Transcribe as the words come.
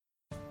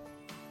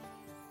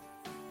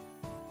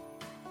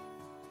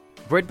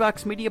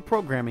Breadbox Media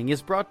programming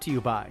is brought to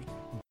you by...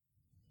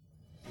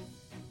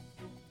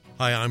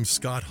 Hi, I'm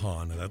Scott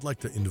Hahn, and I'd like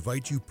to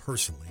invite you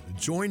personally to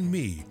join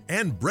me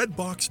and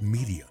Breadbox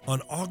Media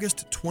on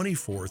August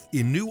 24th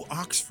in New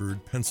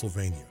Oxford,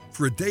 Pennsylvania,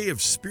 for a day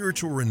of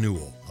spiritual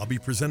renewal. I'll be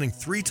presenting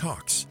 3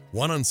 talks,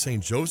 one on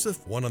St.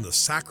 Joseph, one on the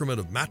Sacrament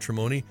of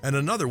Matrimony, and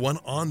another one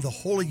on the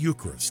Holy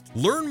Eucharist.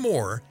 Learn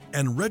more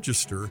and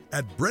register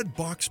at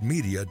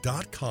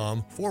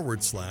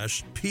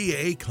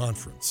breadboxmedia.com/PA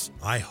conference.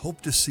 I hope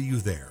to see you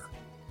there.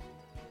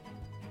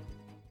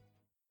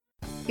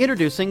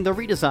 Introducing the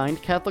redesigned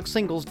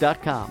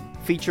CatholicSingles.com,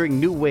 featuring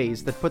new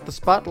ways that put the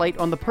spotlight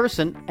on the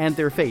person and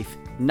their faith,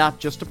 not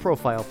just a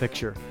profile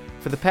picture.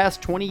 For the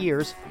past 20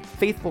 years,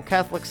 faithful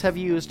Catholics have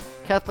used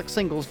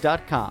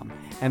CatholicSingles.com,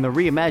 and the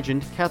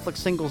reimagined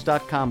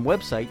CatholicSingles.com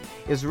website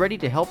is ready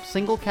to help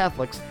single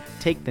Catholics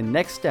take the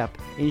next step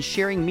in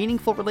sharing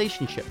meaningful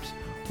relationships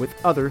with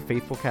other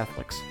faithful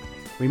Catholics.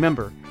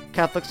 Remember,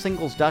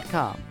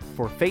 CatholicSingles.com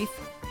for faith,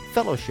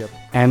 fellowship,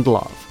 and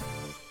love.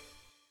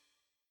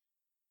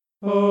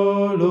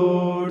 O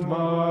Lord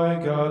my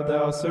God,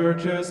 thou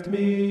searchest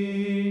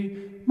me.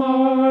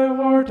 My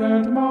heart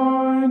and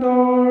mind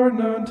are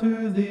known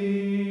to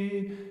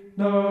thee.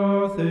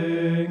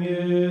 Nothing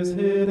is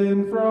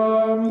hidden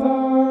from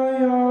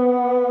thy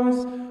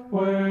eyes.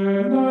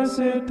 When I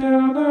sit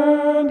down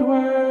and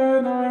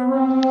when I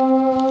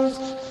rise,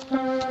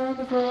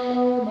 and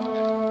from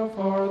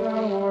afar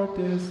thou art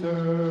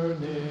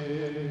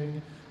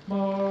discerning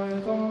my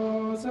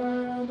thoughts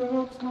and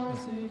hopes, my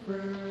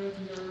secret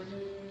yearning.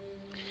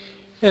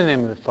 In the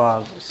name of the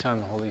Father, the Son,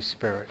 and the Holy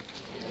Spirit.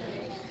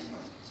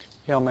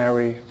 Hail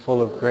Mary,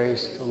 full of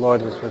grace, the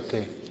Lord is with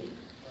thee.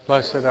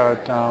 Blessed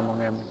art thou among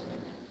women.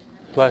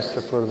 Blessed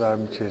the fruit of thy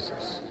womb,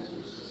 Jesus.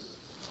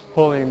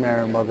 Holy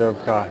Mary, Mother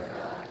of God,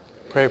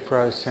 pray for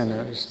us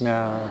sinners,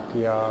 now and at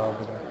the hour of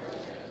our death.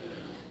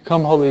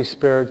 Come, Holy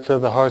Spirit, fill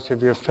the hearts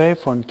of your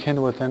faithful and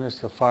kindle within us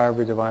the fire of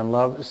your divine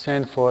love.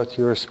 Send forth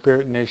your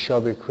Spirit, and they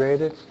shall be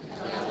created.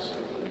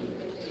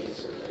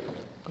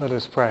 Let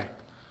us pray.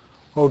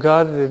 O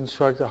God, that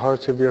instruct the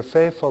hearts of your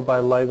faithful by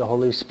the light of the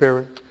Holy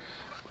Spirit,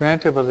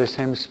 grant that by the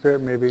same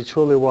Spirit may be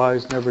truly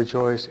wise and ever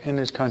rejoice in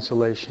his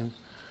consolation.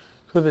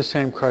 Through the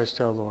same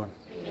Christ our Lord.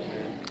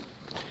 Amen.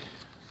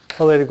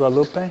 Our Lady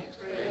Guadalupe,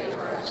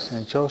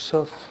 St.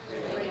 Joseph,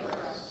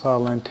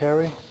 Father and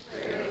Terry,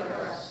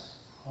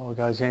 all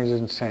God's angels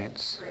and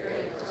saints.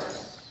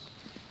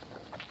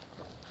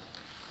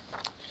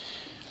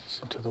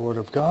 Listen to the Word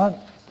of God.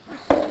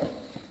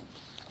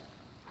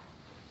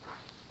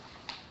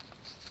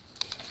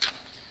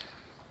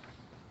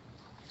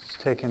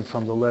 Taken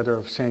from the letter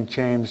of St.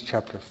 James,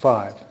 chapter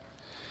 5.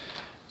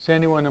 Is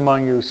anyone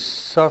among you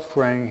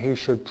suffering? He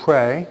should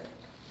pray.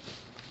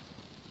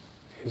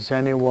 Is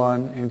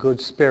anyone in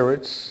good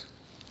spirits?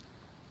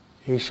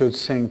 He should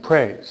sing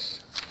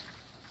praise.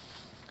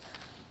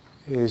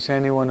 Is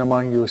anyone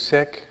among you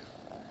sick?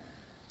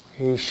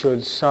 He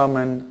should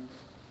summon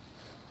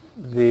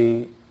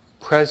the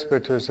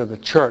presbyters of the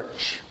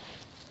church,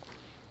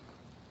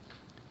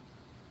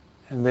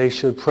 and they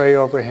should pray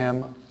over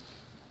him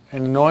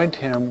and anoint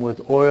him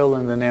with oil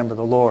in the name of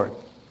the Lord.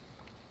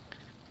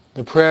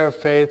 The prayer of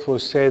faith will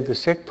save the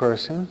sick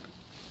person,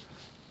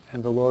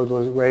 and the Lord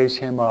will raise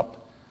him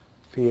up.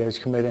 If he has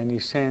committed any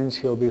sins,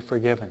 he'll be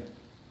forgiven.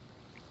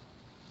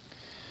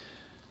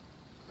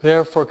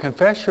 Therefore,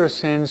 confess your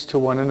sins to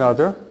one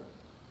another.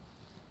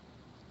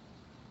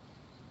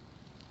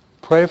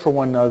 Pray for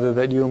one another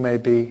that you may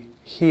be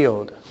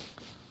healed.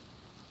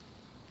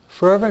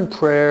 Fervent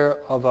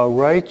prayer of a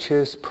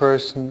righteous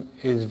person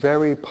is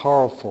very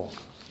powerful.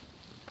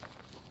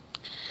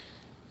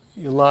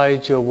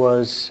 Elijah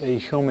was a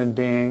human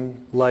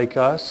being like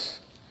us,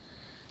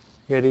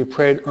 yet he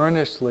prayed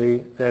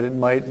earnestly that it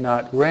might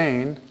not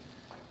rain,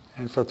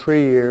 and for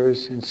 3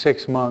 years and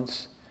 6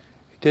 months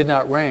it did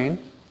not rain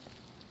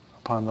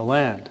upon the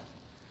land.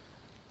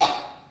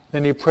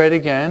 Then he prayed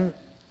again,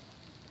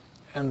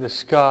 and the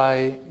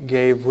sky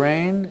gave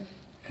rain,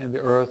 and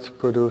the earth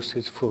produced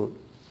its fruit.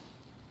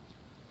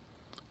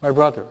 My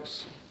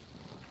brothers,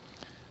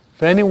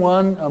 if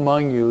anyone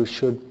among you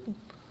should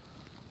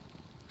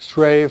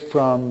stray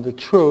from the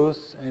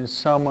truth and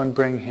someone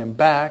bring him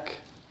back,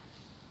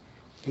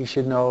 he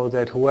should know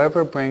that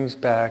whoever brings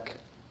back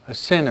a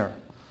sinner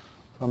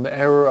from the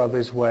error of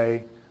his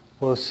way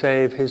will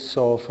save his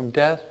soul from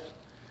death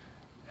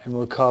and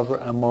will cover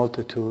a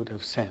multitude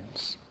of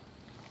sins.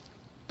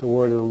 The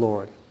word of the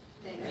Lord.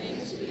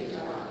 Thanks be to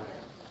God.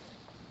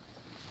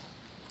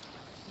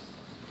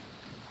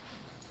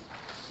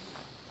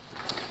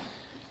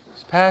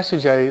 This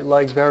passage I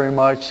like very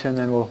much, and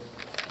then we'll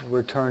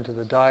return to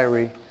the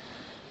diary.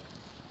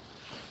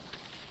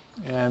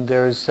 And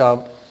there's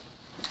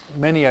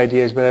many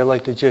ideas, but I'd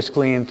like to just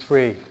glean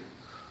 3.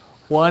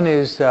 One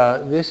is,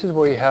 this is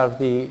where you have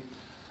the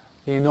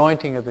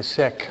anointing of the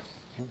sick.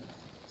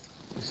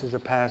 This is a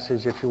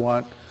passage, if you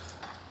want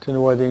to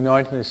know where the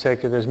anointing of the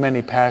sick, there's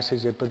many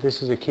passages, but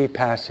this is a key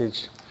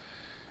passage,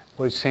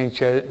 which St.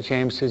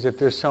 James says, if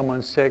there's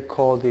someone sick,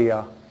 call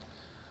the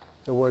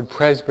the word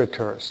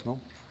presbyters. No?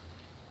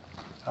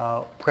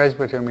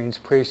 Presbyter means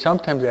priest.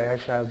 Sometimes they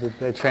actually have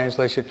the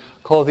translation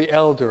called the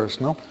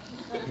elders. No?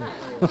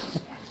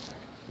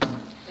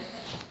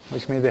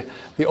 Which means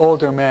the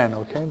older men,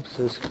 okay?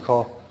 So it's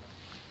called.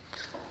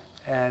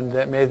 And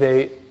that may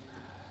they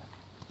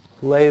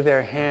lay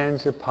their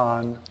hands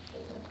upon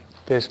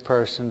this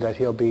person, that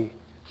he'll be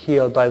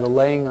healed by the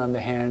laying on the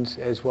hands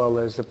as well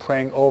as the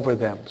praying over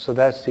them. So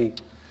that's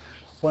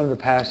one of the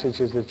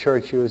passages the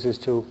church uses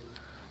to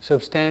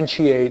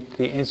substantiate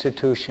the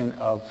institution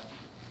of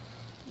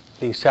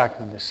the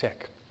sacrament of the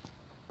sick.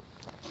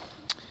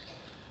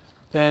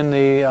 Then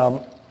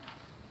the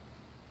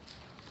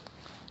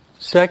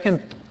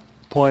second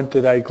point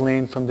that I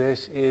gleaned from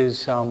this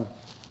is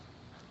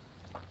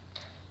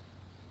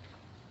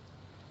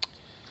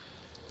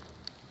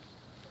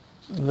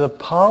the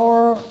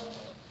power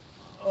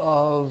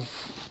of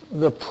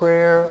the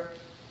prayer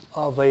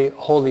of a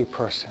holy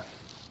person.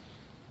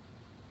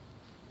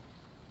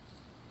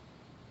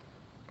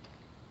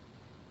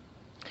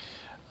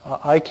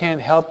 I can't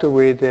help to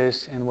read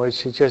this, in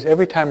which it's just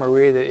every time I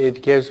read it,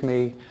 it gives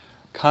me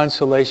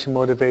consolation,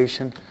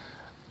 motivation.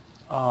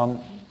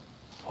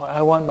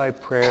 I want my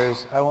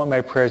prayers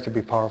to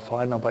be powerful.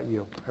 I don't know about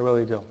you. I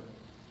really do.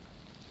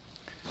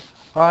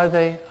 Are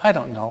they? I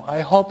don't know.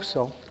 I hope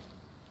so.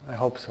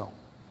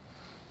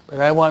 But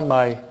I want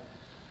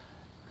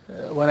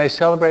when I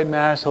celebrate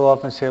Mass, I'll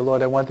often say,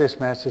 Lord, I want this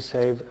Mass to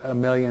save 1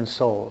 million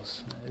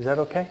souls. Is that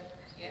okay?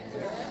 Yes.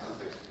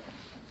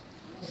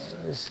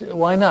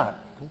 Why not?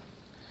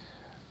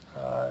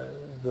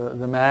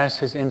 The Mass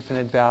has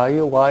infinite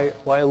value.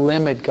 Why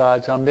limit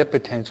God's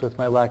omnipotence with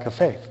my lack of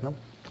faith? No?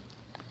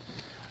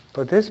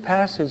 But this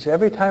passage,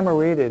 every time I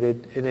read it,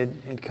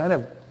 it kind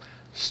of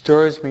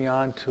stirs me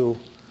on to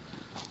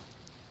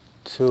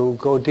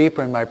go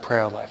deeper in my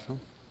prayer life. No?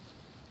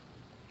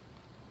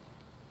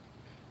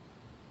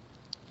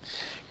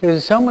 Because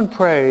if someone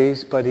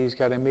prays, but he's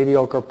got a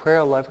mediocre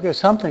prayer life, because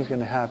something's going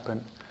to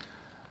happen.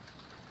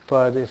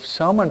 But if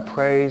someone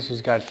prays,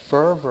 he's got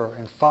fervor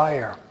and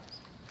fire,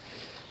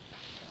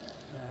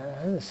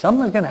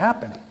 something's going to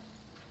happen.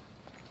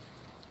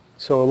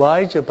 So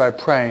Elijah, by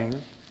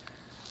praying,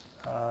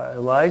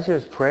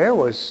 Elijah's prayer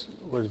was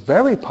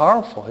very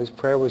powerful. His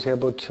prayer was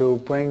able to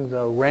bring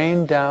the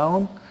rain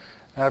down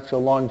after a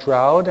long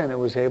drought, and it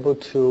was able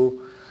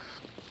to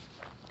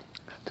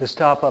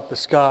stop up the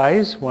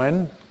skies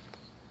when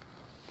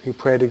he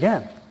prayed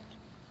again.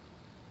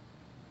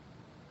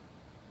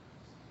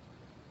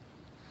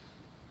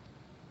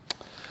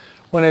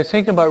 When I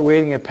think about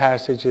reading a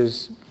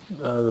passages,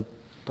 but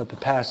the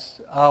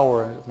past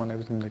hour, when I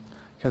was in the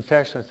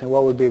confession, I think,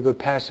 what would be a good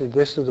passage?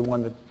 This is the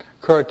one that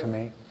occurred to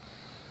me.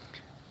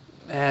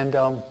 And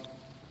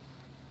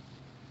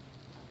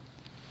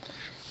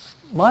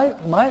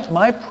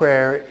my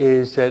prayer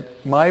is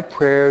that my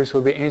prayers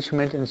will be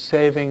instrument in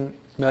saving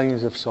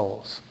millions of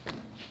souls.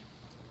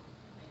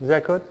 Is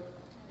that good?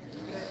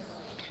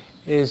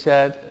 Is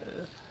that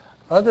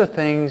other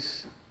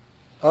things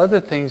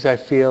I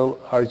feel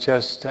are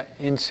just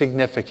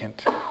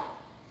insignificant.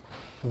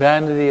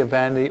 Vanity of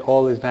vanity,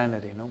 all is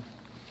vanity, no?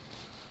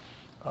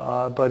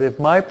 But if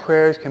my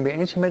prayers can be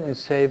instrument in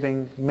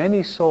saving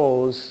many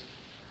souls,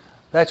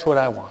 that's what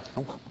I want.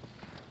 No?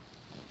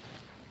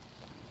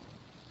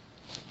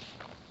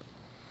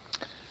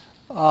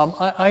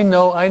 I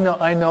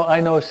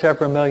know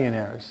several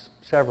millionaires.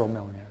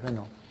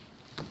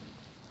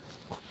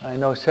 I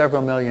know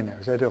several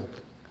millionaires. I do.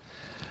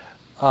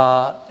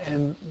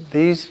 And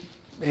these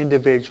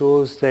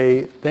individuals,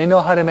 they know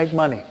how to make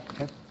money.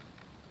 Okay?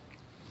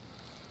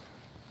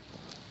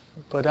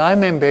 But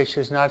I'm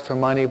ambitious not for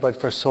money, but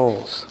for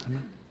souls.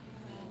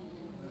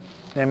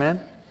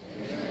 Amen?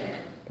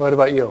 Amen. What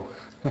about you?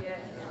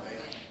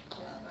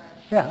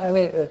 Yeah, I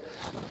mean,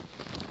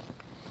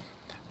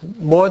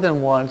 more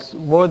than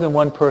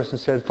one person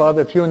said,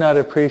 Father, if you're not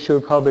a priest, you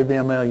would probably be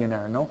a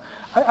millionaire. No?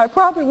 I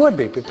probably would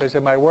be because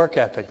of my work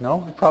ethic.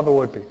 No? I probably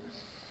would be.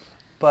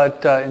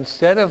 But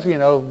instead of,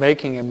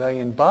 making $1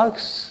 million,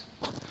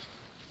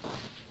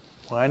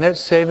 why not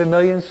save 1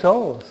 million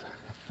souls?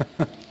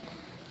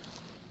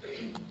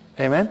 Amen?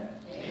 Amen?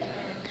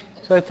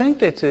 So I think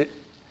that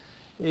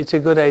it's a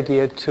good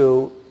idea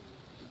to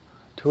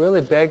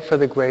really beg for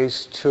the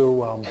grace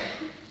to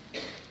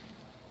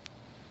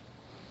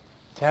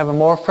have a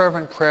more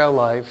fervent prayer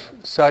life,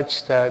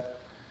 such that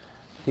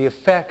the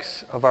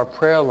effects of our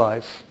prayer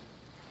life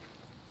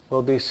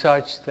will be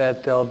such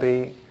that they'll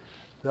be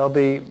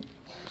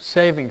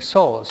saving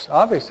souls.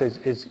 Obviously,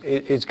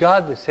 it's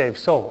God that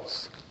saves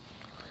souls,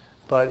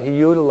 but He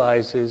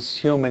utilizes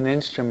human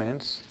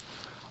instruments,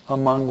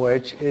 among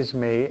which is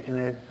me,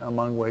 and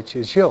among which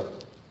is you.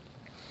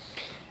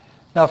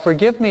 Now,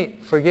 forgive me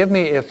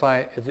if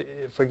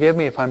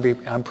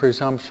I'm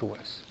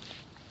presumptuous,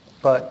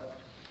 but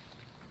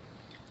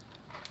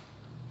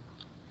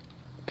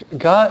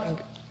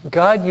God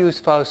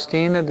used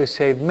Faustina to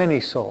save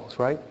many souls,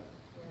 right?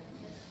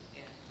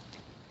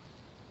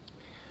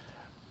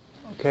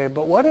 Okay,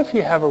 but what if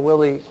you have a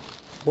really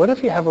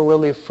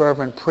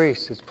fervent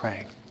priest that's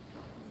praying?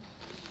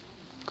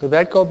 Could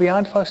that go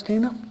beyond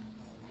Faustina?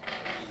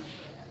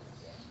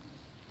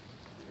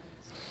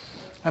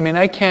 I mean,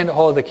 I can't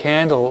hold a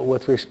candle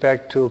with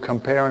respect to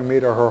comparing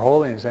me to Her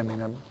Holiness. I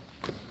mean,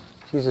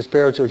 she's a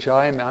spiritual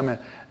giant. I'm a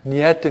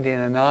nieta de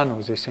enano,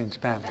 as they say in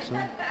Spanish.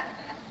 No?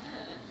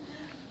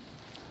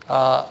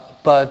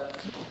 But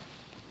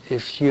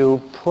if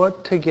you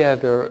put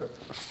together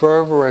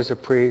fervor as a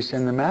priest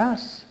in the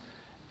Mass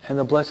and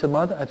the Blessed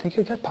Mother, I think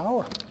you get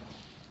power.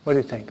 What do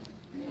you think?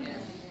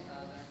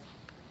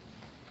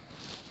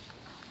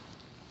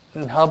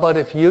 And how about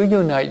if you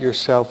unite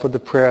yourself with the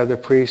prayer of the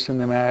priest and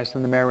the Mass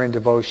and the Marian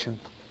devotion?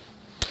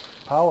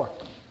 Power.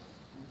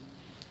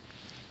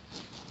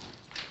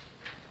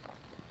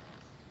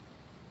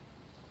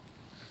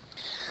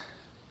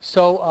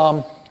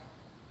 So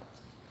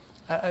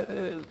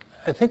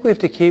I think we have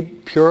to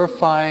keep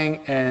purifying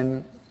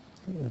and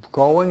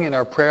growing in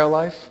our prayer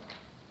life.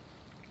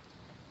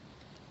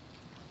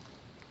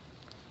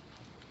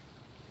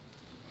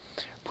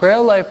 Prayer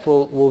life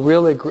will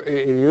really,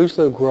 it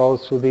usually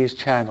grows through these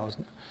channels.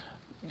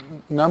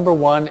 Number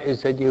one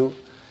is that you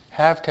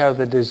have to have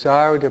the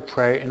desire to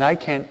pray, and I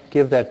can't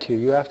give that to you.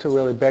 You have to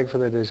really beg for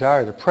the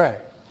desire to pray.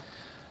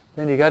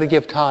 Then you got to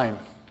give time.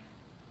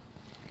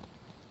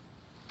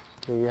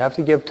 So you have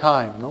to give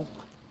time, no?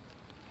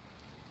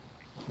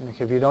 Like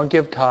if you don't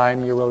give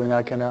time, you're really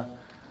not going to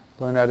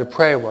learn how to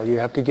pray well. You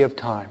have to give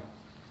time.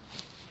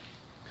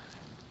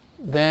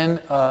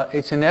 Then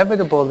it's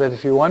inevitable that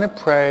if you want to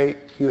pray,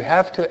 you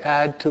have to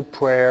add to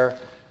prayer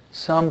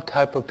some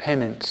type of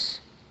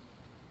penance.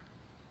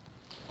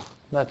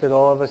 Not that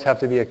all of us have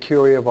to be a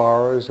Curie of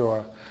Ars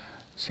or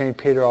St.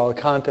 Peter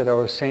Alcantara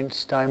or St.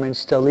 Simon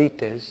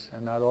Stylites,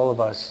 and not all of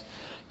us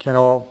can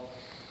all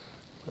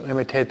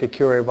imitate the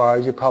Curie of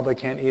Ars. You probably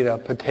can't eat a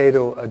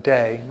potato a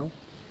day. No?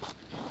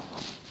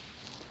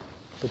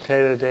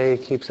 Potato a day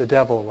keeps the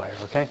devil away,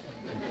 okay?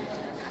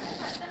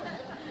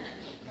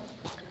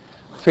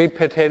 3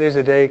 potatoes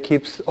a day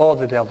keeps all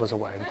the devils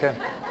away, okay?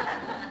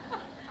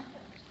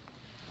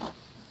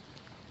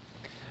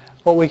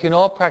 Well, we can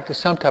all practice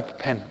some type of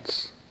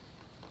penance.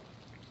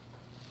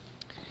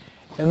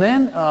 And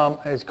then,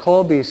 as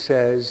Colby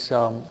says,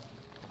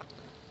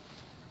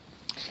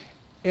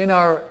 in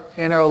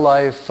our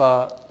life,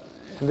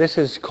 this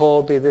is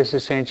Colby, this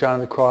is St.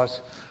 John of the Cross,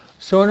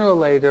 sooner or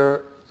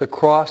later, the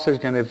cross is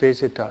going to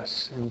visit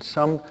us, and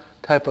some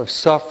type of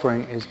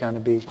suffering is going to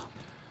be,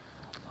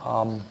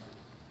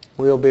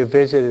 we'll be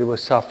visited with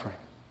suffering.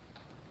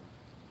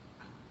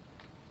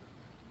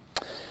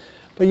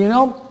 But you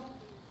know,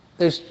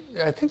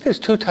 I think there's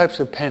 2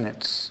 types of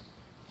penance.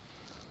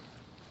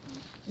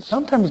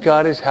 Sometimes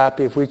God is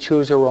happy if we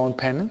choose our own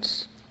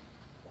penance.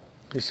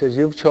 He says,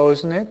 you've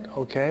chosen it,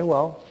 okay,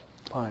 well,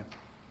 fine.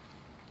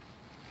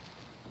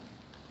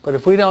 But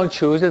if we don't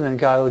choose it, then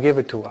God will give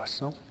it to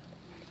us, no?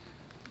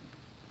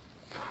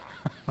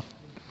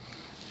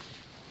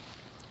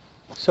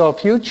 So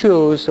if you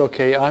choose,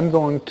 okay, I'm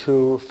going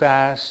to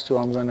fast,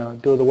 or I'm going to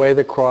do the way of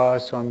the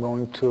cross, or I'm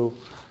going to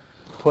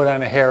put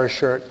on a hair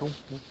shirt.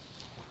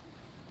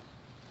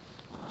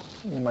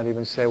 You might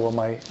even say, well,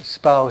 my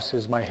spouse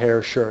is my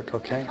hair shirt,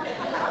 okay?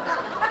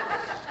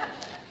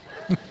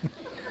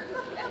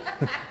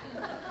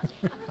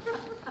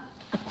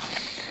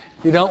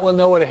 You don't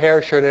know what a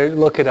hair shirt is,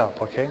 look it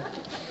up, okay?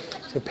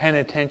 It's a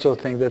penitential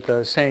thing that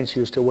the saints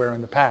used to wear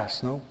in the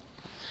past, no?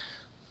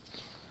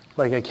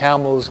 Like a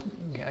camel's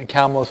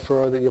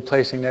fur that you're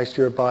placing next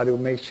to your body,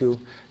 what makes you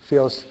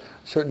feel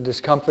certain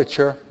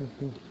discomfiture.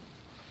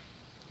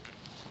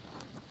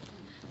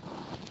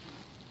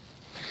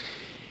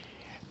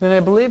 Then I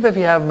believe if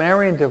you have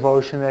Marian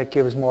devotion, that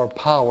gives more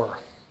power.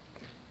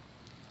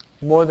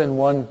 More than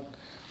one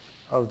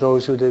of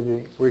those who did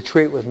the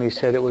retreat with me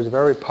said it was a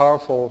very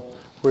powerful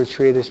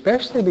retreat,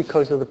 especially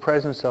because of the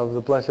presence of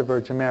the Blessed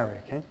Virgin Mary.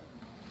 Okay?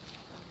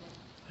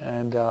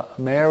 And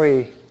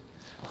Mary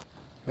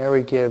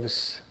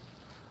gives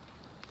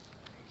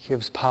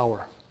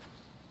power.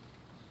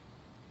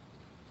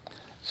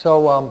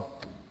 So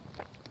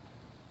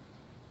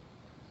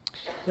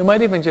you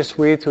might even just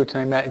read through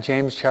tonight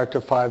James chapter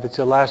 5. It's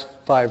the last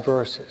 5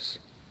 verses.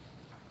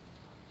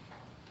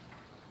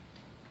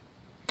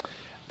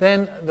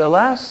 Then the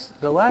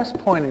last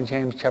point in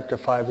James chapter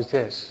 5 is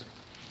this.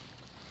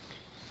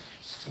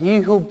 He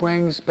who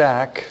brings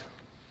back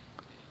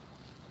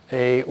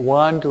a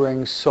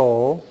wandering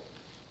soul,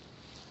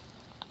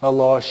 a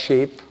lost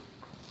sheep.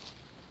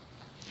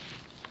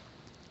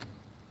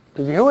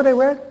 Did you hear what I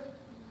read?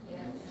 Yes.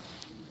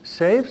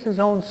 Saves his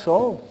own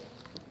soul.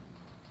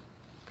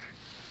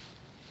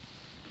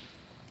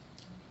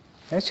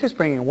 That's just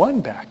bringing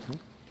one back.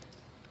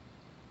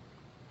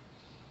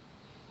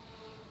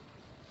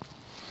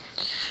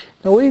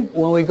 Now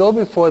when we go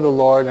before the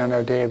Lord on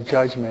our day of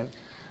judgment,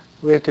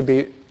 we have to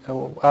be,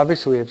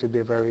 obviously we have to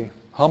be very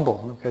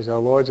humble because our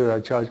Lord's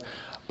our judge.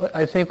 But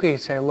I think we can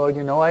say, Lord,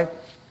 you know,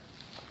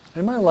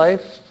 in my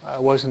life, I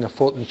wasn't a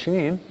Fulton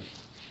Sheen.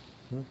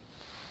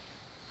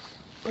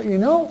 But you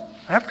know,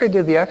 after I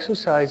did the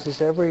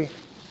exercises,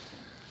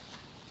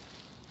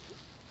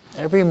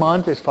 every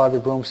month, as Father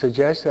Broom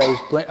suggested,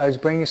 I was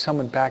bringing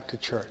someone back to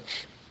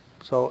church.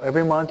 So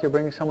every month you're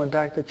bringing someone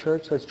back to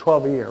church. That's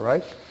 12 a year,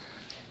 right?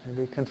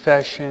 Every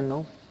confession.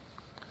 No?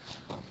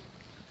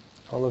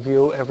 All of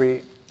you,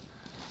 every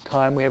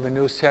time we have a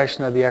new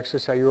session of the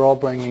exercise, you're all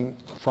bringing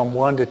from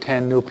 1 to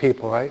 10 new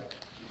people, right?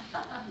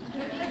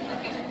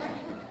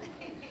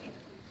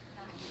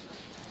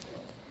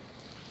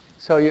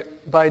 So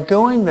by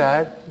doing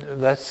that,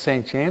 that's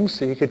St. James,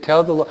 so you could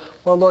tell the Lord,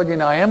 well, Lord,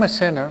 I am a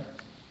sinner.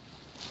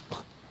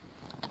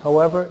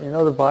 However,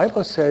 the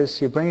Bible says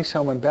you bring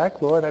someone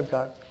back, Lord, I've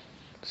got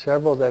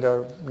several that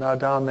are now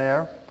down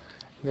there.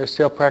 They're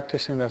still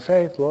practicing their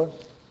faith, Lord.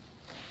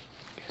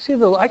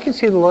 I can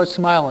see the Lord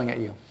smiling at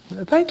you.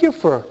 Thank you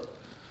for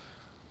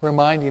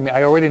reminding me.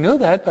 I already knew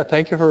that, but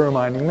thank you for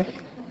reminding me.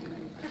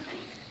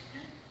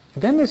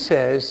 Then it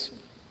says,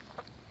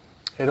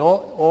 but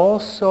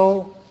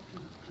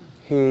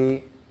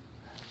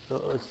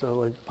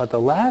the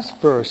last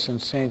verse in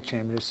St.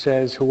 James, it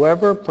says,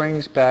 whoever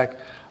brings back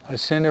a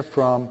sinner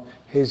from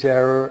his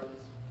error,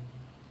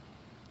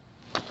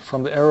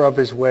 from the error of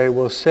his way,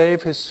 will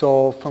save his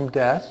soul from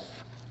death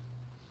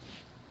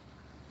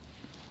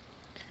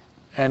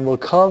and will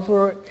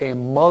cover a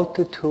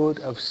multitude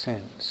of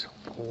sins.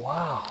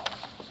 Wow.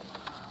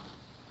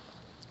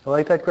 You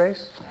like that,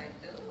 Grace? I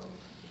do.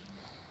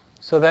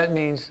 So that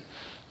means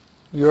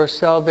your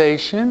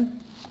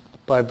salvation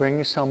by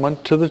bringing someone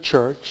to the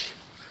church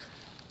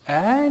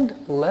and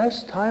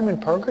less time in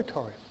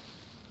purgatory.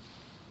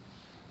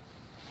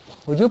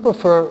 Would you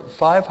prefer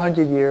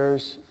 500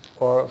 years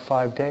or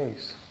 5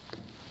 days?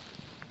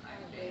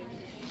 5 days.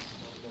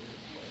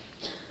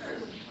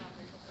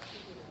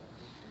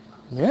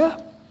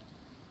 Yeah.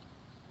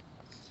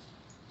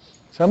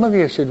 Some of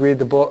you should read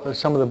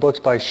some of the books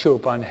by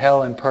Shoup on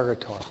hell and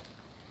purgatory.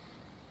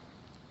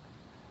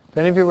 Have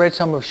any of you read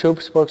some of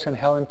Shoup's books on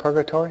hell and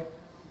purgatory?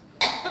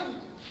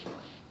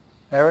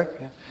 Eric?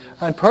 Yeah.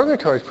 On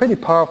purgatory, it's pretty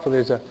powerful.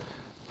 There's a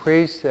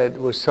priest that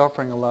was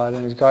suffering a lot,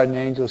 and his guardian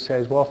angel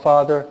says, well,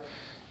 Father,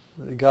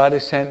 God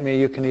has sent me.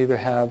 You can either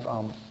have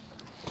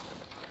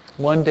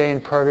 1 day in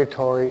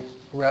purgatory,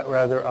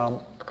 rather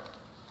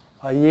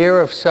a year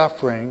of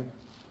suffering,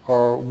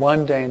 or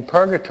 1 day in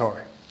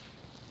purgatory.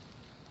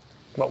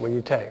 What will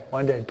you take?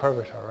 1 day in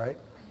purgatory, right?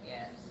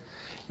 Yes.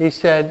 He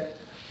said,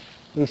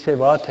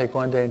 well, I'll take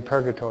 1 day in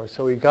purgatory.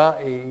 So he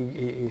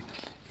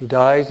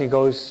dies,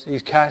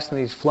 he's casting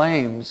these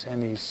flames,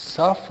 and he's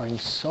suffering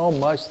so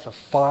much, the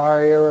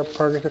fire of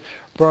purgatory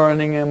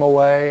burning him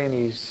away, and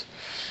he's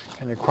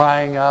kind of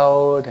crying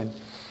out, and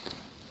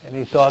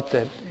he thought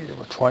that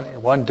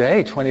 1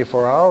 day,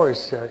 24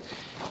 hours,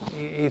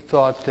 he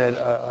thought that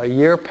a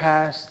year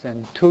passed,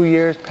 and 2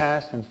 years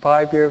passed, and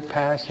 5 years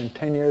passed, and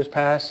 10 years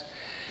passed.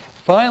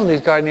 Finally,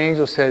 his guardian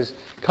angel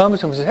comes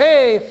to him and says,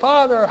 hey,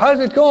 Father, how's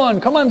it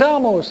going? Come on,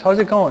 Damos, how's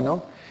it going?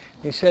 No?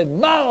 He said,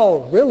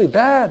 Mal, really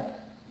bad.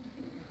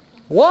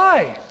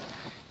 Why?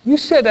 You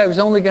said I was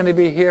only going to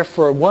be here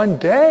for 1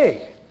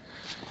 day.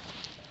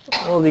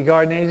 Well, the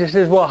guardian angel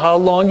says, well, how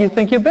long do you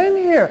think you've been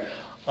here?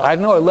 I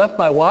don't know, I left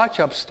my watch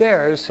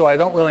upstairs, so I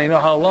don't really know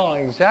how long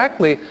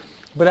exactly,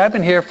 but I've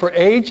been here for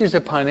ages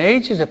upon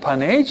ages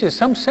upon ages,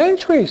 some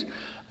centuries.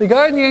 The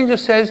guardian angel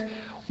says,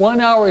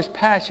 1 hour has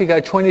passed, you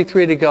got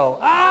 23 to go.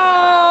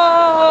 Ah!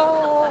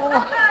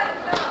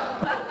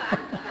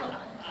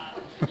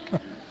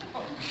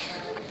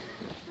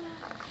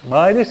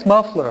 Midas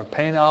muffler,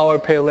 pay now or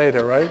pay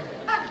later, right?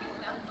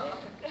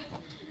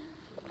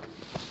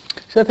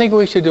 So I think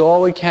we should do all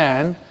we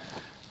can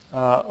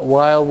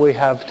while we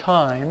have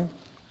time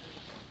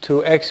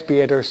to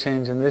expiate our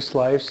sins in this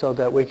life so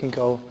that we can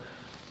go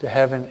to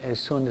heaven as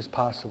soon as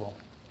possible.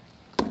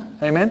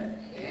 Amen?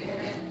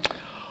 Amen.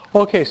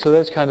 Okay, so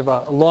that's kind of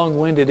a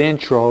long-winded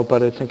intro,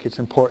 but I think it's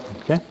important,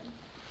 okay?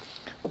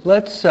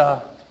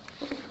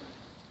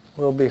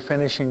 We'll be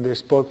finishing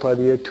this book by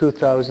the year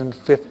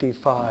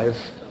 2055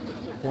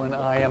 when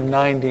I am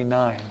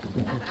 99.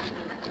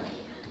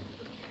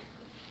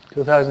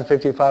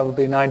 2055 will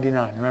be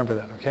 99, remember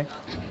that, okay?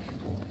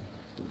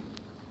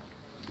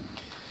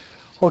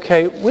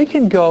 Okay, we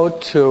can go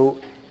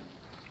to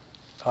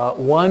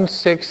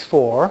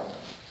 164.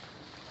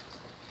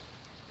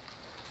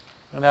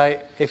 And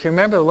if you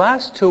remember the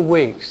last 2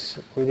 weeks,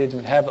 we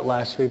didn't have it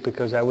last week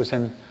because I was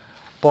in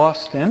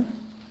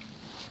Boston.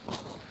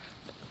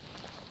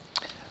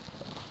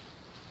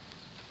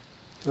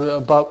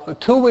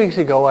 About 2 weeks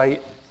ago,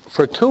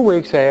 for 2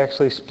 weeks I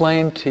actually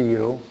explained to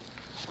you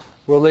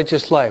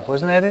religious life.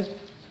 Wasn't that it?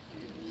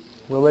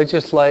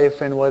 Religious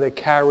life and what a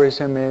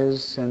charism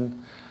is.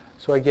 And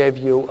so I gave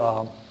you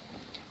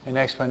an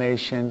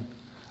explanation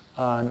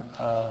on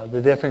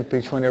the difference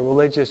between a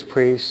religious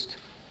priest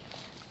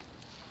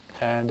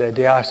and a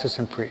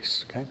diocesan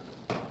priest. Okay?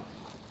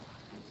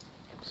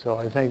 So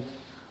I think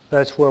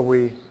that's where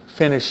we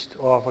finished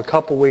off a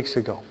couple weeks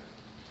ago.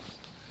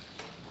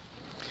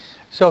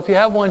 So if you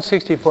have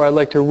 164, I'd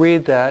like to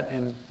read that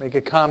and make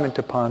a comment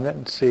upon it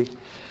and see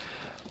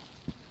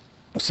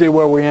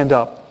where we end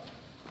up.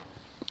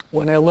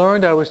 When I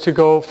learned I was to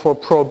go for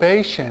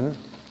probation,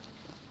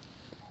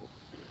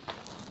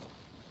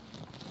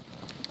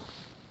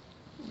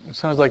 It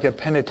sounds like a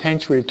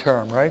penitentiary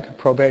term, right?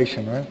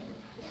 Probation, right?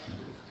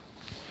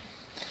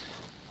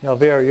 Now,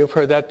 Vera, you've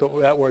heard that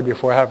word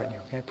before, haven't you?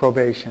 Okay?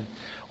 Probation.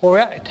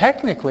 Well,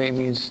 technically it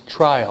means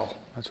trial.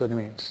 That's what it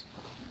means.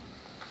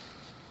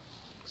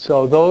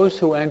 So those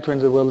who enter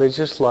into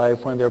religious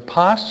life, when they're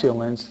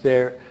postulants,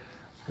 they're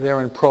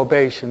in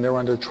probation. They're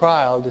under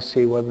trial to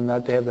see whether or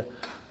not they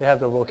have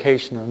the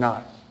vocation or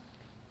not.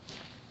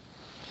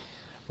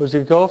 As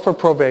we go for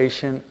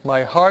probation,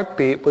 my heart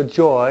beat with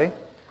joy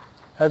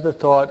at the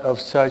thought of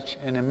such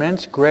an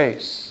immense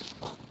grace,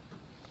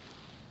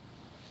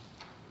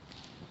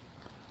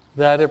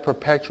 that of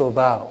perpetual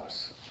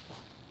vows.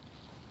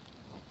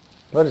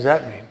 What does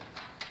that mean?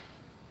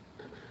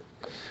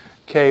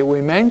 Okay, we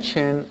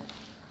mentioned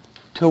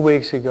 2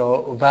 weeks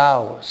ago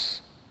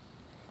vows.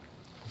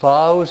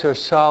 Vows are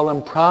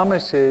solemn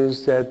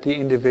promises that the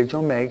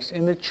individual makes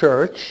in the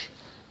church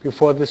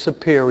before the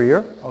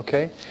superior,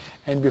 okay,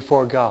 and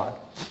before God.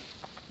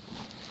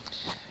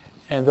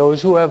 And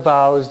those who have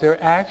vows, their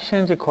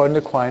actions, according to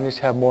Aquinas,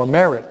 have more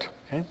merit.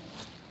 Okay?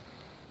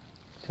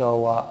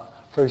 So,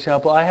 for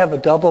example, I have a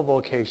double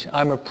vocation.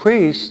 I'm a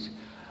priest,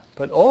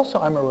 but also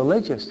I'm a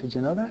religious. Did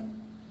you know that?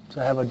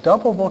 So I have a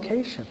double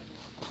vocation.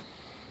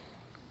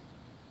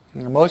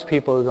 Most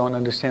people don't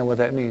understand what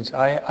that means.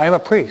 I'm a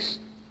priest.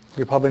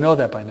 You probably know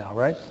that by now,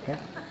 right?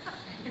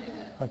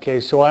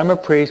 Okay, so I'm a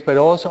priest, but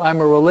also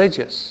I'm a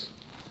religious.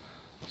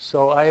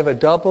 So I have a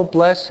double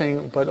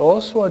blessing, but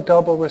also a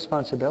double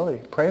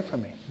responsibility. Pray for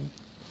me.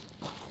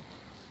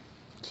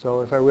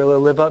 So if I really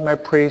live out my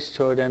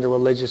priesthood and a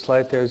religious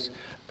life, there's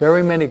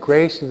very many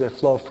graces that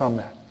flow from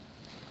that.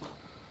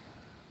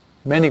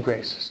 Many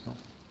graces.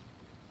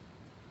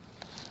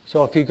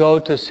 So if you go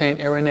to St.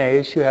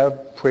 Irenaeus, you have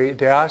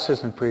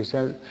diocesan priests.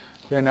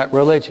 They're not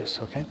religious,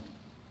 okay?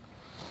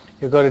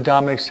 You go to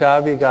Dominic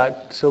Savio, you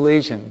got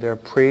Salesian. They're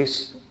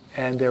priests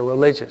and they're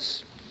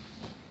religious.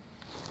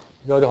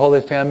 You go to Holy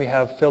Family, you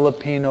have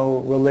Filipino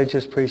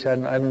religious priests. I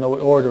don't know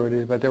what order it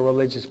is, but they're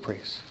religious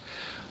priests.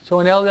 So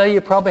in LA, you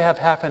probably have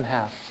half and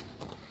half.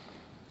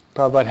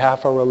 Probably about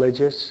half are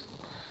religious.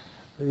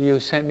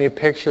 You sent me a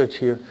picture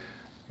to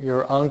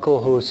your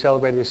uncle who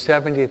celebrated his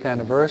 70th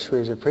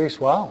anniversary as a priest.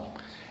 Wow.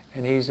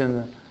 And he's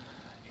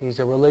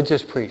a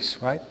religious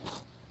priest, right?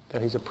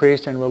 That he's a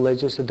priest and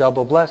religious, a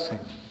double blessing.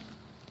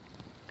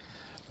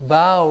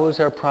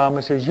 Vows are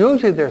promises.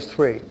 Usually there's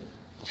 3.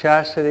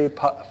 Chastity,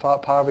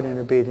 poverty, and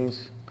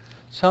obedience.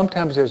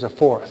 Sometimes there's a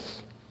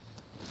 4th.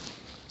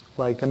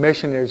 Like the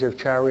missionaries of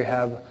charity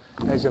have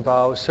as a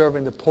vow,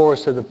 serving the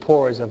poorest of the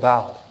poor as a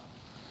vow.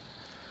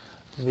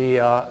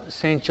 The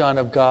St. John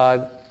of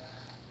God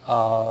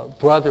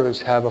brothers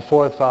have a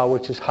 4th vow,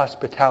 which is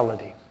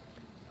hospitality.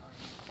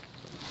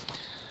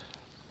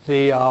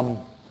 The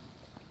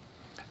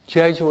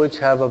Jesuits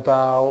have a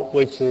vow,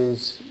 which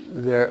is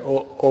their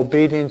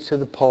obedience to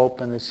the Pope,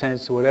 in the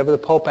sense that whatever the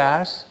Pope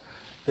asks,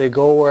 they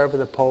go wherever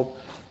the Pope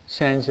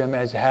sends them,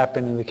 as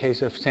happened in the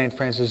case of St.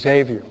 Francis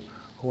Xavier,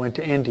 who went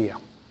to India.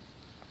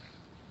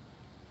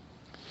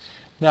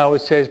 Now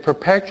it says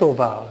perpetual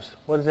vows.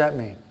 What does that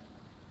mean?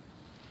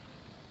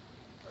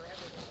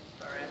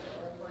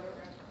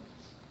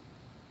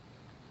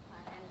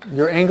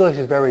 Your English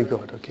is very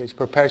good. Okay, it's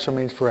perpetual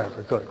means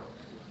forever. Good.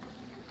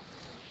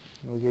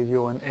 We'll give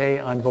you an A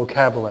on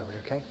vocabulary,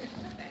 okay?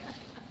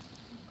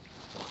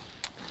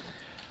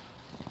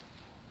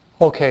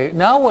 Okay,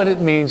 now what it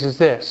means is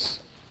this,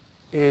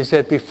 is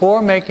that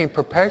before making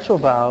perpetual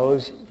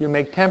vows, you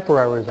make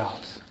temporary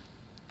vows.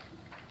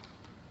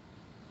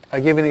 I'll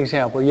give you an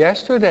example.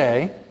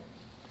 Yesterday,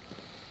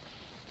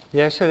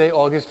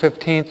 August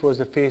 15th, was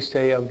the feast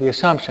day of the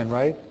Assumption,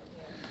 right?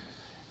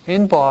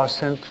 In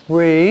Boston,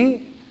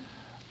 three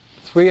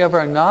of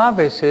our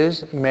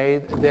novices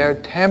made their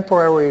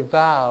temporary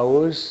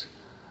vows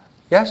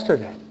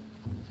yesterday.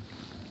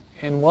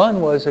 And one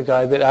was a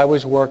guy that I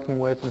was working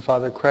with and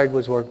Father Craig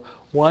was working.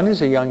 One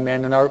is a young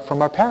man from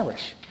our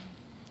parish.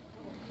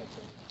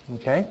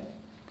 Okay?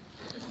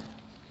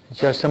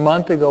 Just a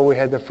month ago we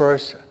had the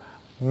first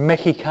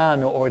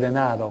Mexicano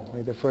ordenado. We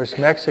had the first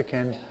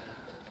Mexican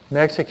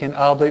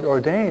oblate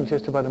ordained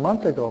just about a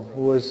month ago.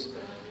 Who was,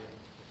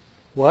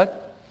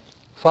 what?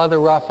 Father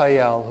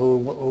Raphael, who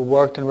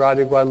worked in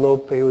Radio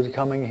Guadalupe. He was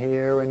coming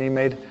here and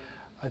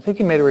I think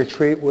he made a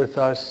retreat with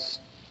us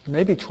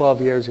maybe 12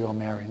 years ago,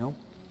 Mary, no?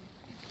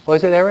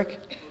 Was it, Eric?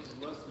 It was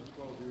less than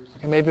 12 years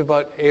ago. Maybe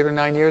about 8 or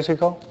 9 years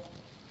ago?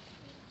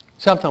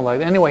 Something like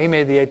that. Anyway, he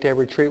made the 8-day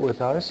retreat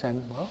with us,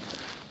 and, well,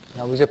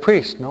 now he's a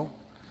priest, no?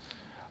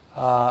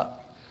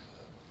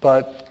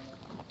 But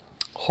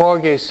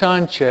Jorge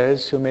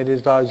Sanchez, who made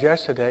his vows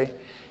yesterday,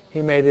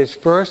 he made his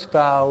first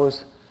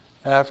vows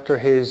after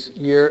his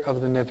year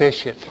of the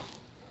novitiate.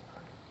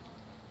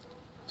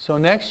 So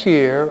next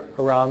year,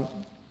 August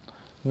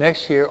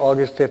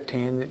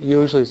 15,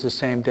 usually it's the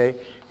same day,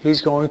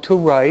 he's going to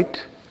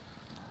write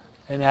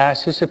and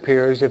ask his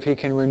superiors if he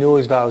can renew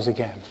his vows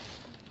again.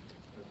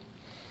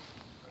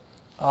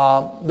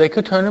 They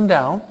could turn him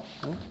down.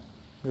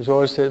 There's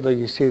always, like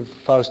you see,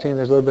 Faustina,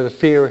 there's a little bit of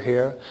fear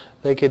here.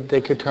 They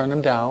could turn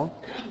him down.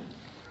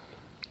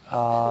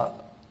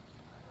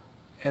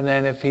 And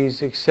then if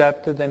he's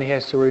accepted, then he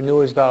has to renew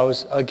his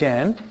vows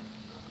again.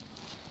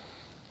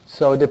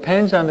 So it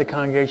depends on the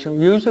congregation.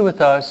 Usually with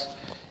us,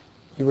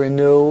 you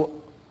renew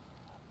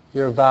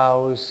your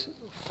vows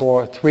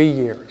for 3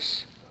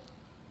 years.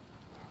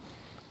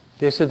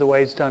 This is the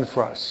way it's done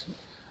for us.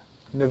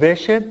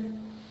 Novitiate,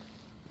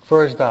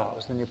 first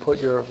vows. Then you put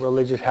your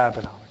religious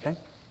habit on, okay?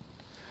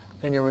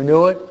 Then you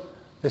renew it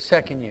the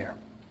second year.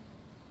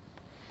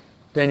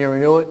 Then you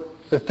renew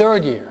it the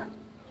third year.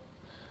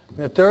 And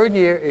the third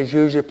year is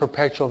usually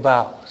perpetual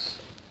vows.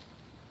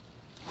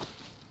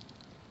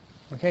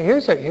 Okay,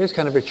 here's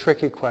kind of a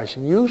tricky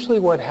question. Usually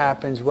what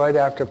happens right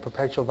after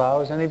perpetual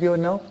vows, any of you would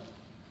know?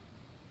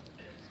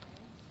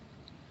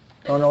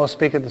 Don't all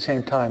speak at the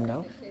same time,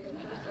 no?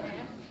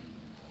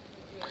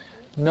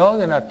 No,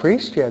 they're not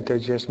priests yet. They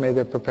just made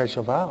their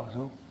perpetual vows.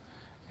 No?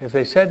 If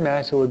they said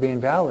Mass, it would be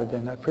invalid. They're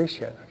not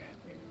priests yet. Okay.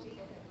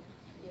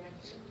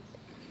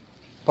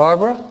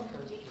 Barbara?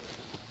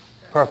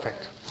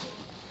 Perfect.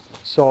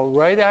 So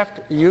right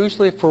after,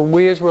 usually for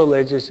we as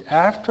religious,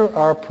 after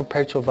our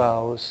perpetual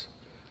vows,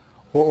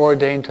 we're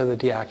ordained to the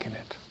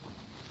diaconate.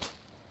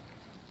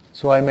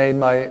 So I made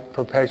my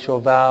perpetual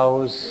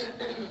vows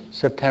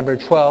September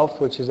 12th,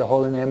 which is the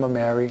Holy Name of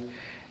Mary.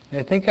 And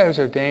I think I was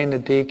ordained a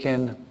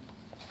deacon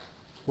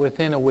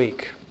within a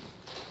week.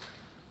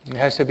 It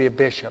has to be a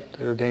bishop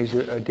that ordains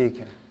you a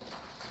deacon.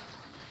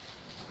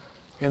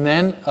 And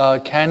then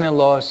canon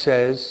law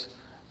says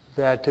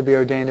that to be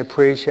ordained a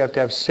priest, you have to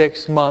have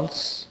 6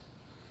 months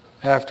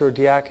after a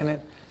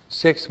diaconate.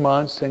 6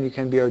 months, then you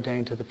can be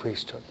ordained to the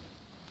priesthood.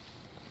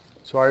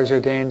 So I was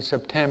ordained in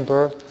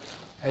September,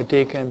 a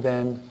deacon,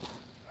 then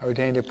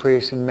ordained a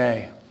priest in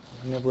May.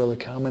 I never really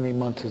count. How many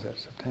months is that?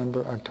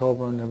 September,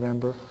 October,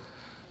 November,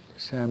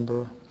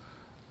 December,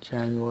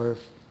 January,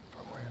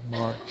 February,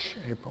 March,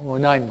 April. Well,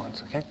 9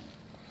 months, okay?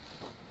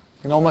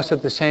 And almost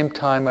at the same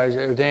time I was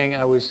ordained,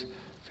 I was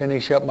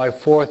finishing up my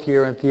 4th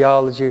year in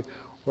theology,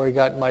 where I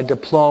got my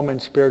diploma in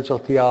spiritual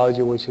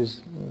theology, which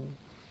is,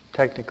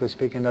 technically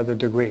speaking, another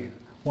degree,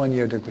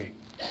 1-year degree,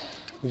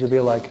 which would be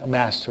like a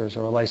master's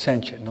or a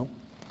licentiate, no?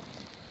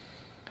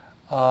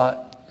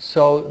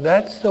 So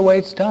that's the way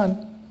it's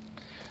done.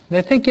 And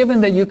I think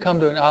given that you come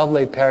to an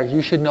oblate parish,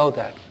 you should know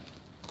that.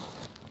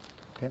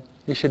 Okay?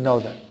 You should know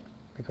that,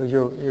 because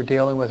you're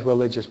dealing with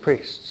religious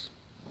priests.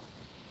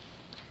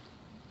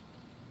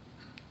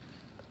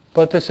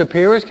 But the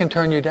superiors can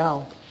turn you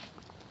down.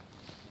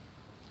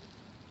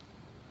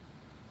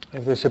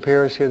 If the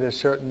superiors see there's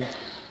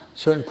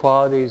certain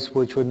qualities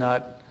which would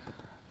not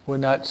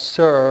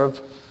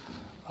serve.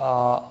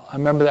 I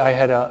remember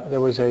that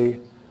there was a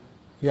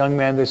young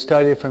man that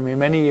studied for me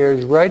many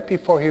years. Right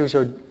before he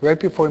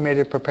made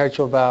his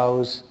perpetual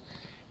vows,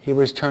 he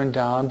was turned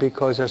down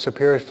because our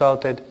superiors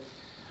felt that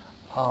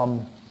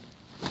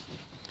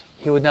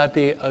he would not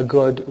be a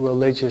good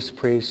religious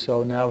priest.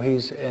 So now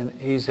he's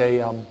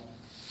a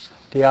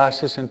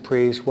diocesan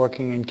priest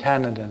working in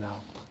Canada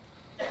now.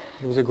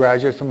 He was a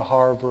graduate from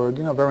Harvard,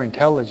 very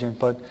intelligent,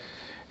 but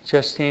it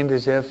just seemed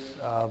as if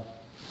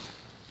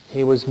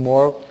he was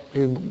more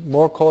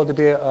called to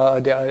be a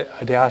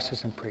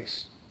diocesan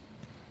priest.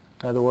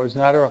 In other words,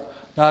 not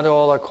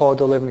all are called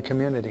to live in the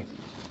community.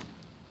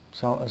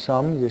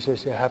 Some you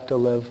have to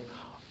live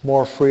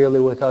more freely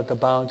without the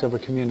bounds of a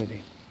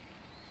community.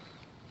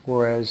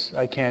 Whereas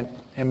I can't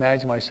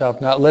imagine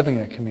myself not living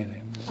in a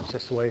community. It's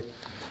just the way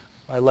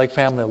I like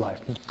family life.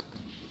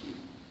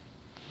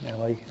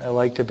 I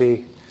like to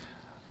be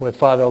with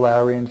Father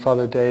Larry and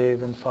Father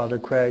Dave and Father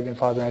Craig and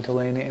Father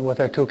Antolini, and with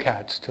our 2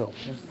 cats too.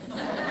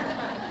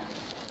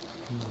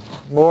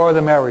 More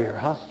the merrier,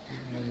 huh?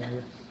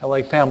 I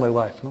like family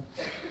life. No?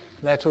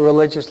 That's what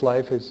religious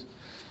life is.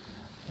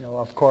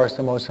 Of course,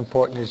 the most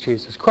important is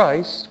Jesus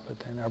Christ, but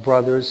then our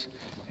brothers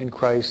in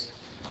Christ,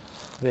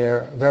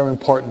 they're very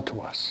important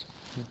to us.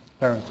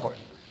 Very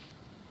important.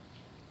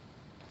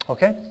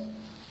 Okay?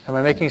 Am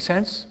I making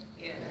sense?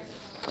 Yes.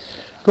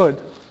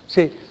 Good.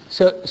 See,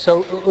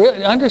 so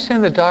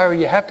understand the diary.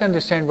 You have to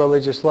understand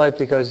religious life,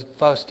 because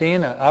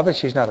Faustina,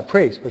 obviously she's not a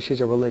priest, but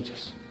she's a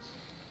religious.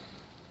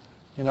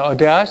 A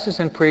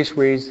diocesan priest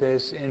reads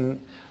this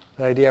in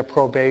the idea of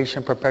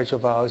probation, perpetual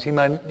vows. He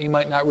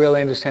might not really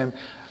understand,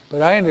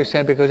 but I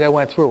understand because I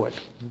went through it.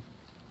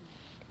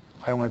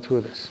 I went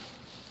through this.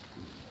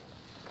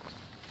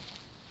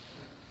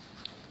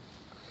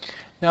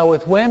 Now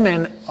with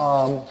women,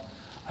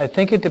 I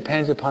think it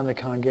depends upon the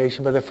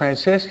congregation, but the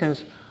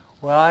Franciscans,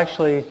 well,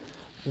 actually,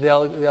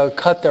 they'll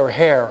cut their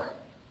hair,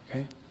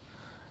 okay?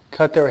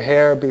 Cut their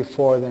hair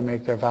before they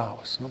make their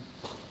vows. No?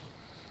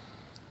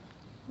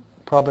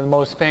 Probably the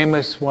most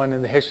famous one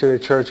in the history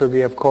of the church would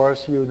be, of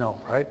course,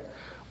 right?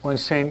 When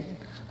St.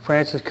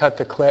 Francis cut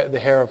the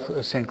hair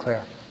of St.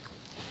 Clare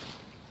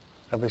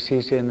of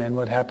Assisi, and then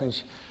what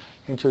happens,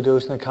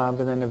 introduced in the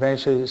convent, and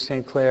eventually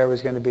St. Clare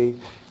was going to be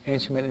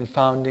instrument in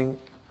founding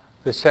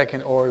the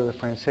second order of the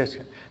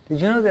Franciscan.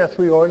 Did you know there are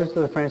 3 orders of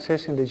the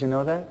Franciscan? Did you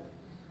know that?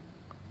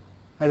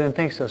 I didn't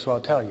think so, so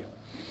I'll tell you.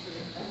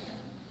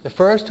 The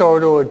first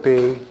order would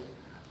be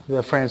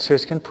the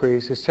Franciscan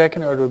priests. The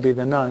second order would be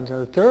the nuns.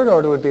 And the third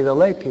order would be the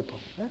lay people.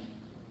 Yeah?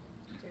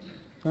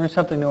 Learn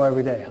something new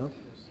every day, huh?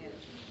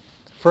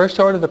 First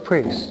order, the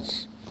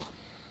priests.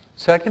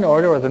 Second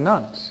order are the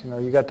nuns.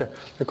 You got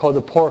they're called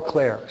the poor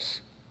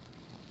clares.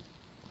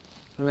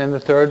 And then the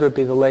third would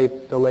be the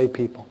lay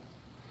people.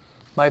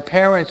 My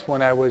parents,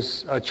 when I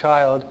was a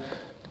child,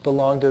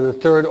 belonged to the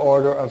third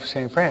order of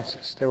St.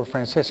 Francis. They were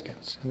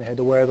Franciscans. And they had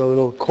to wear the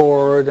little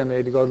cord, and they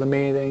had to go to the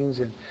meetings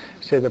and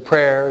say the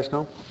prayers,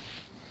 no?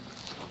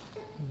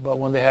 But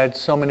when they had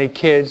so many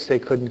kids, they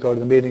couldn't go to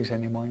the meetings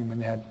anymore. I mean,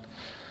 they had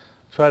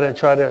try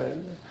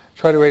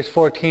to raise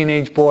 4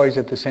 teenage boys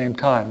at the same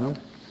time, no?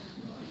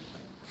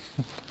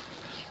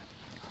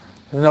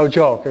 No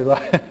joke.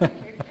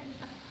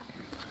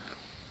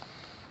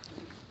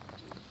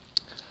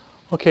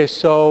 Okay,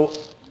 so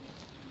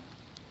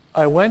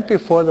I went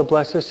before the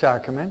Blessed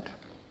Sacrament.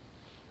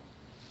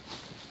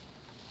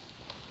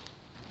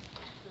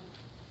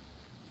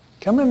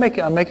 I'm going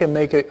to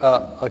make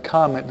a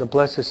comment, the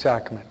Blessed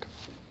Sacrament.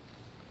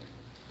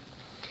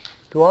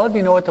 Do all of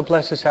you know what the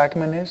Blessed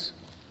Sacrament is?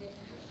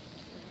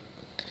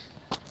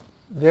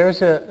 There's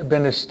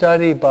been a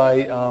study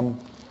by,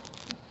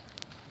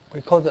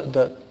 we call it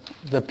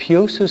the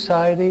Pew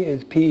Society,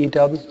 is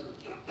P-E-W.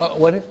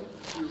 What is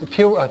the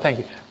Pew? Thank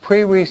you.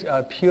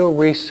 Pew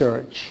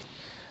Research.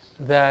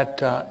 That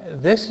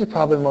this is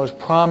probably the most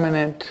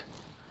prominent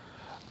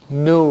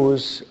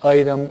news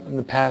item in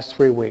the past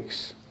 3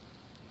 weeks.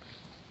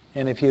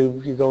 And if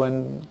you go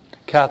in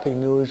Catholic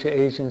News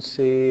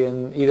Agency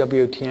and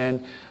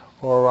EWTN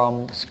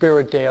or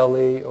Spirit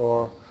Daily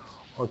or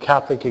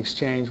Catholic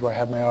Exchange, where I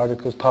have my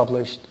articles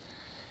published,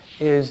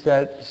 is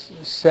that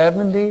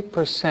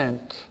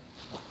 70%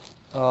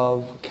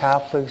 of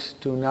Catholics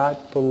do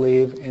not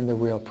believe in the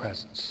real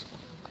presence.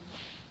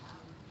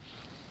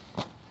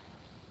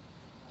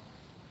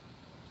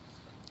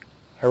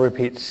 I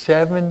repeat,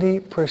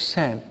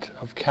 70%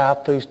 of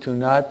Catholics do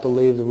not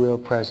believe the real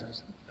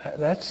presence.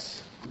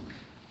 That's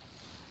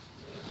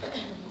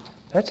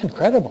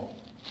incredible.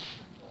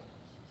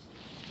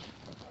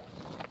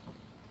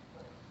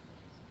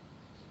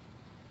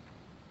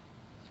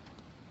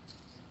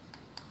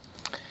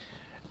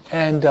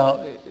 And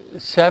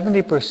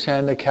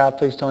 70% of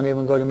Catholics don't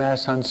even go to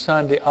Mass on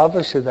Sunday.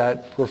 Obviously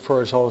that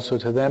refers also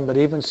to them, but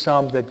even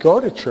some that go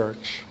to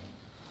church.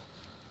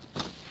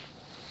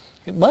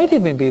 It might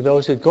even be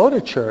those that go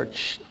to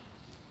church.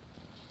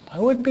 I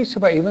wouldn't be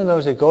surprised. Even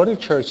those that go to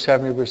church,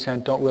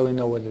 70% don't really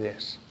know what it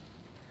is.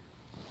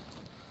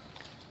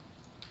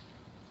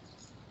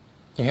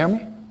 You hear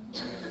me?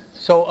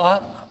 So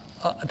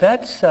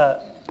that's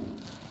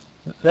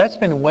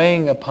been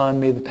weighing upon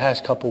me the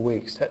past couple of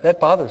weeks. That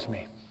bothers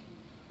me.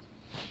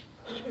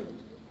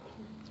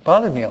 It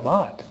bothered me a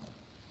lot.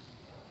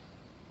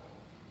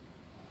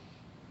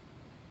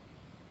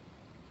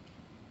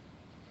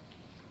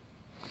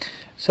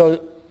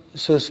 So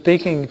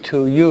speaking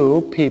to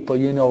you people,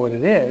 you know what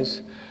it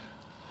is.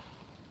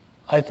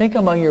 I think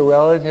among your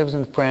relatives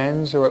and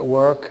friends or at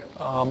work,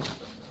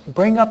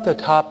 bring up the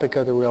topic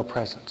of the real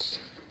presence.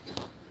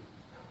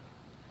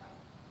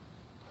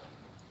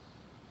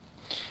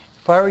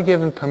 If I were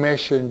given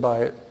permission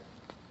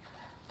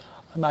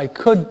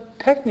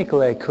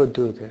technically I could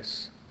do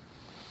this.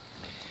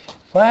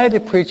 If I had to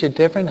preach a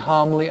different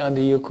homily on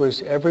the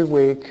Eucharist every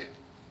week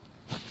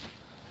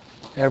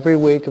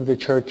of the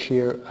church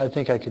year, I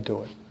think I could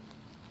do it.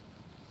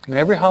 And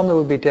every homily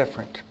would be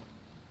different.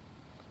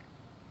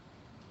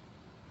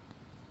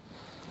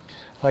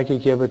 I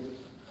could give a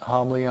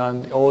homily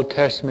on the Old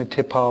Testament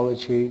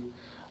typology.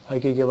 I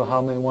could give a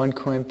homily on 1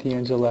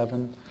 Corinthians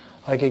 11.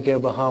 I could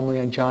give a homily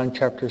on John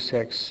chapter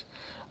 6.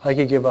 I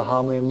could give a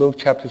homily in Luke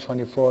chapter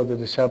 24, the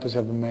disciples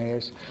of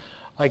Emmaus.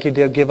 I could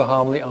give a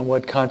homily on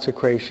what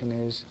consecration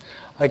is.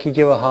 I could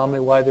give a homily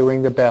why they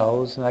ring the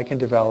bells, and I can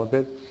develop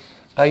it.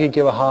 I could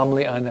give a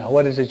homily on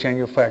what is a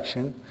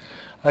genuflection.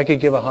 I could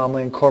give a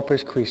homily on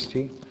Corpus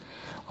Christi.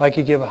 I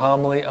could give a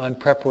homily on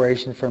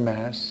preparation for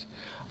Mass.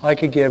 I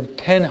could give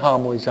 10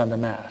 homilies on the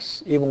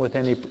Mass, even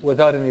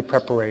without any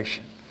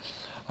preparation.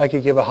 I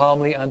could give a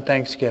homily on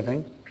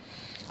Thanksgiving.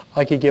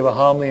 I could give a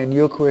homily on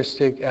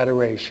Eucharistic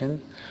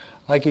adoration.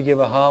 I could give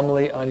a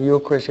homily on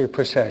Eucharistic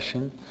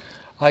procession.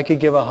 I could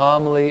give a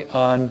homily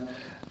on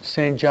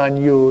St. John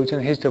Eudes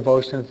and his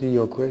devotion to the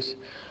Eucharist.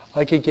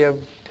 I could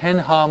give 10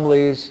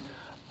 homilies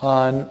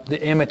on the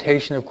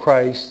imitation of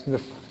Christ. The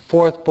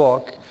 4th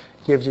book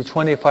gives you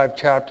 25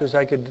 chapters.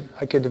 I could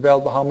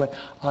develop a homily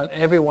on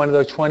every one of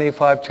those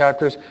 25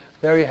 chapters.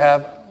 There you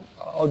have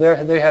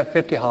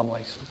 50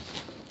 homilies.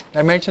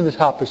 I mentioned the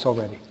topics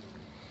already.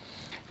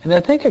 And I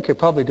think I could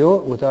probably do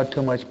it without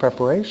too much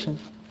preparation.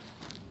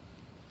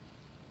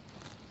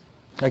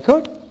 I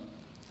could.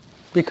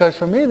 Because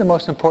for me, the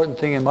most important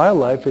thing in my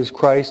life is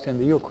Christ and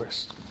the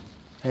Eucharist.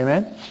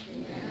 Amen?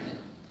 Amen.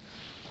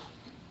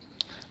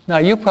 Now,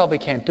 you probably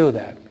can't do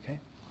that. Okay?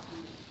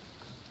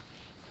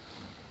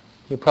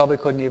 You probably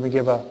couldn't even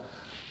give a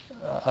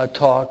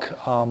talk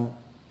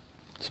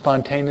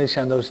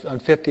spontaneously on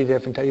 50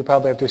 different. You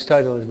probably have to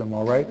study a little bit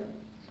more, right?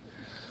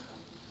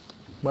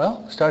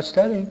 Well, start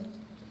studying.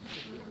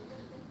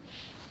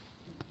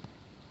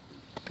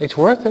 It's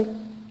worth it.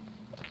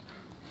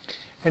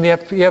 And you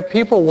have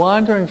people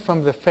wandering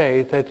from the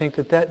faith. I think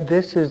that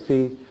this is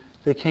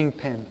the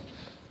kingpin.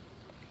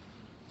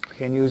 You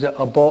can use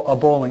a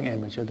bowling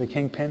image of the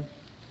kingpin,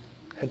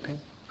 headpin.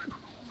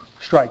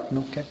 Strike,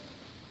 okay?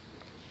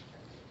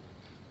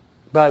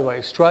 By the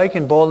way, strike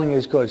in bowling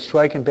is good.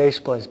 Strike in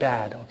baseball is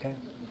bad, okay?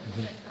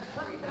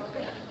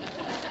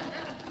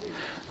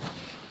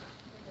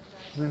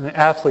 An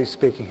athlete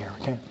speaking here,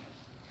 okay?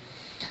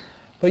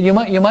 But you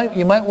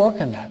might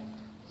work on that.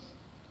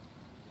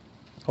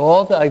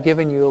 All that I've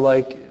given you,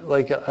 like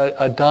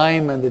a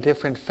diamond, the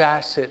different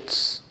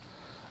facets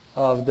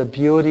of the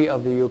beauty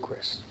of the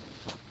Eucharist.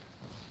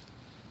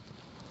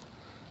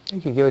 You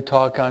could give a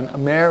talk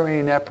on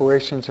Marian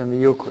apparitions in the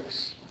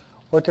Eucharist.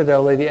 What did Our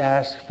Lady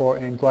ask for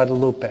in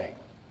Guadalupe?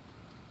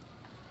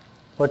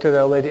 What did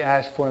Our Lady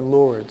ask for in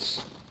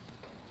Lourdes?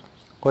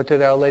 What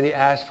did Our Lady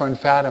ask for in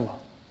Fatima?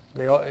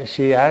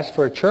 She asked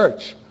for a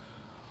church.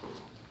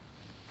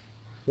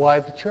 Why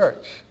the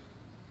church?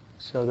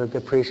 So that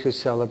the priest could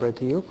celebrate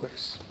the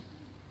Eucharist.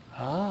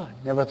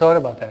 Never thought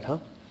about that, huh?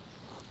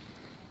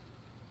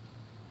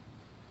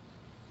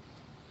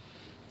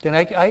 Then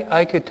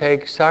I could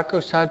take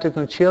Sacrosanctum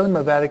Concilium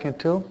of Vatican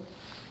II.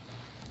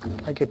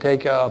 I could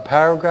take a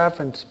paragraph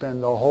and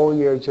spend the whole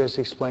year just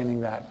explaining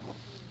that.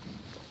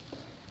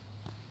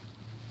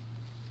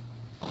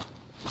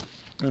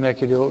 And I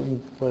could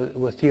do it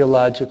with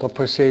theological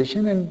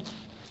precision and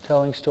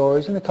telling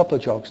stories and a couple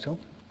of jokes too.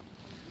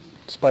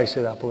 Spice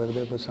it up a little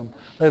bit with a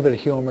little bit of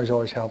humor is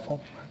always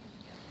helpful.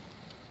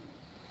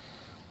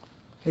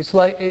 It's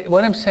like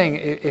what I'm saying.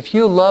 If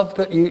you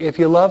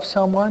love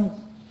someone,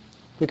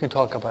 we can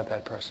talk about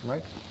that person,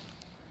 right?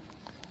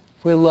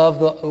 If we love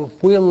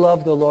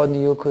the Lord in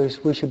the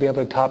Eucharist, we should be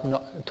able to talk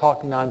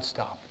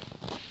nonstop.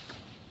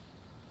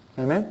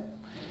 Amen.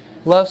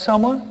 Love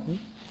someone,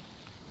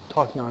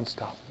 talk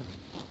nonstop.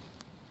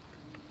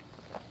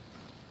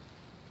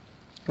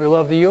 We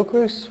love the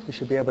Eucharist. We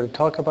should be able to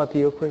talk about the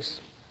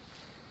Eucharist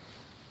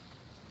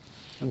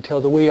until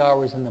the wee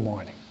hours in the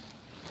morning.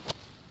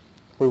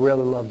 We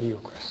really love the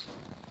Eucharist.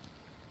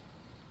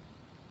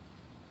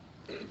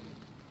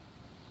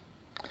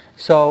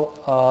 So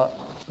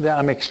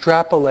I'm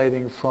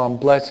extrapolating from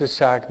Blessed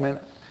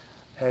Sacrament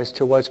as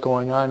to what's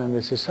going on in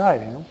the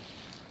society. You know?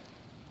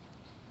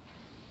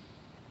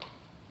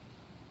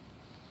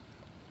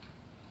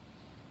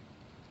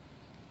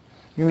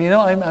 You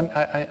know,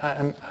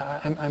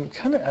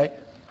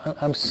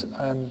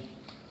 I'm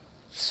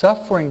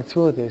suffering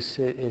through this.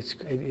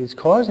 It's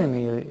causing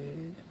me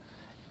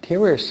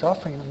interior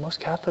suffering. Most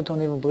Catholics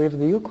don't even believe in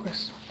the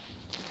Eucharist.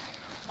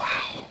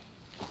 Wow.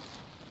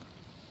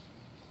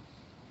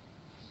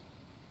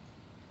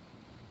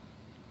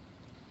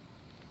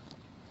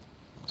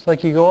 It's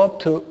like you're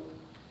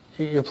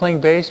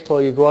playing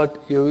baseball. You go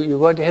out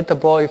to hit the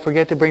ball. You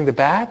forget to bring the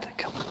bat.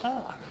 Come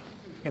on,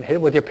 you gonna hit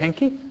it with your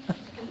pinky?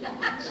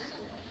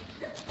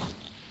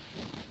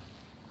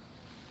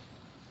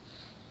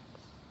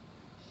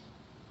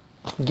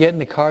 Get in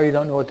the car, you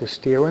don't know what the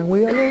steering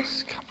wheel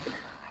is? Come on.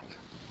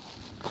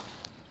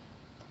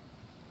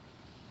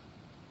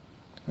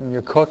 When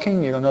you're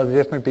cooking, you don't know the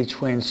difference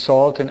between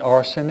salt and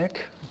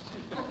arsenic.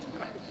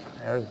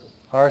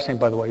 Arsenic,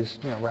 by the way, is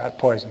rat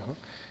poison. Huh?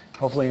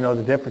 Hopefully you know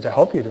the difference. I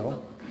hope you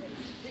do.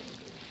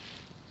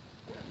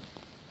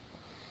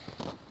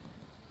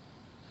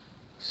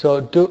 So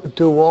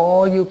do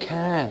all you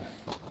can.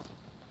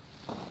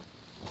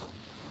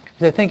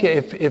 I think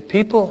if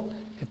people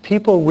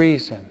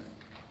reason,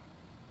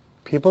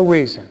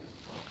 the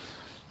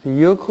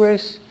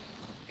Eucharist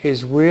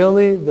is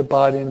really the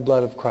body and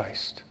blood of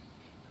Christ.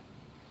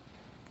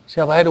 See,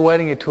 if I had a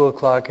wedding at 2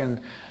 o'clock and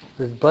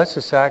the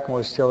Blessed Sacrament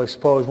was still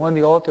exposed, one of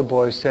the altar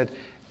boys said,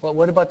 well,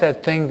 what about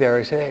that thing there?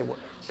 I said, hey,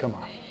 come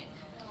on.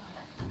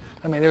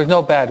 I mean, there's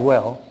no bad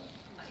will.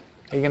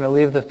 Are you going to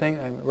leave the thing?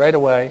 And right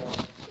away,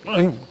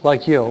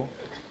 like you,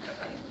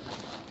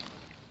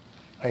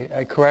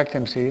 I correct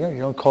him. See, you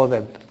don't call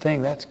that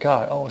thing, that's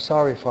God. Oh,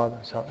 sorry, Father.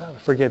 Sorry. I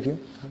forgive you.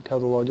 Tell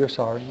the Lord you're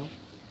sorry.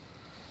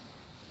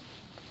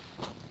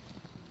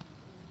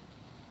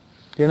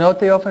 You know what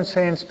they often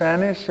say in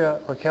Spanish,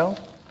 Raquel?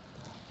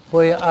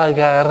 Voy a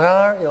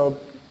agarrar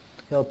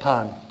el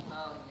pan.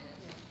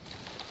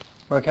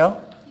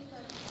 Raquel?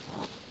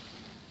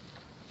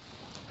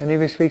 Any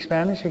of you speak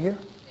Spanish here?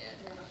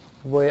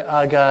 Voy a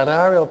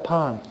agarrar el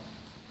pan.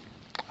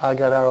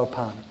 Agarrar el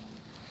pan.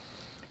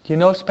 Do you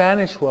know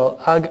Spanish well?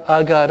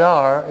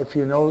 Agarrar, if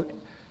you know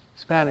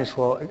Spanish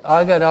well,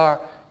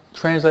 agarrar,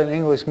 translated in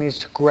English, means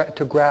to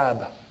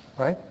grab,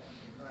 right?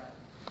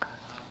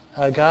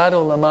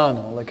 Agarro la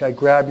mano, like I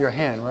grab your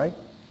hand, right?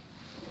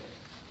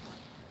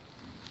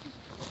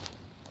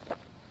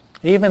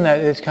 Even that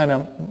is kind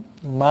of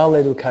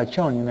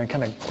maleducación,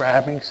 kind of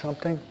grabbing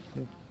something.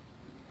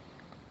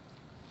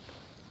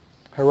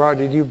 Gerard,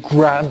 did you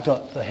grab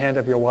the hand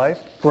of your wife?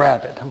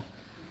 Grab it.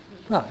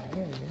 No,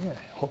 yeah.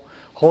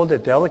 Hold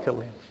it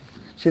delicately.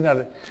 She's not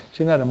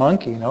a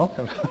monkey,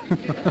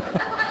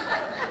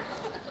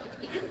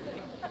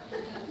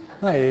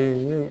 No,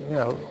 you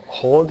know,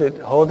 hold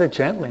it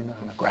gently,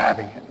 not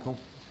grabbing it. No?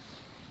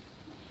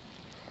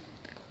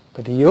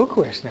 But the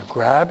Eucharist, now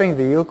grabbing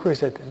the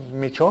Eucharist at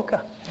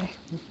Michoka. Hey.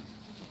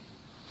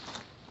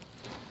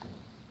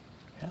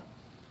 Yeah.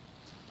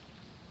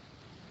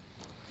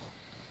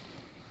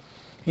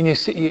 And you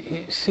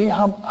see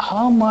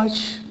how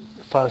much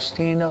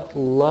Faustina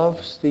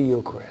loves the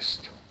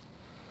Eucharist.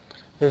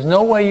 There's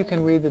no way you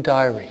can read the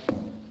diary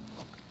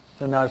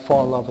and not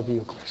fall in love with the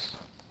Eucharist.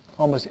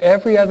 Almost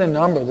every other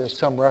number there's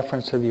some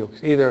reference to the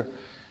Eucharist, either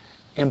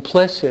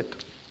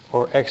implicit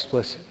or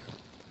explicit.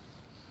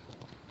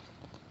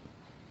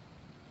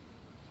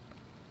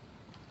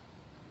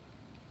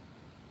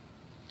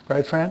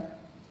 Right, Fran?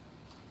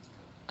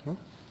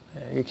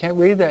 You can't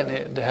read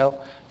that to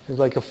help. It's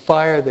like a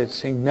fire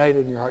that's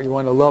ignited in your heart. You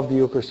want to love the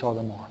Eucharist all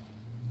the more.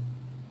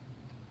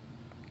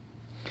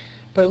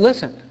 But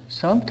listen,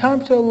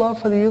 sometimes the love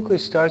for the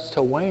Eucharist starts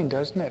to wane,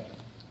 doesn't it?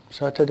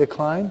 Start to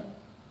decline.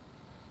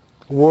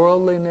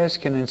 Worldliness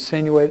can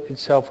insinuate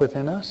itself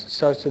within us. It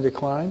starts to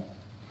decline.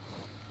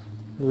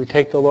 We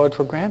take the Lord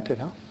for granted,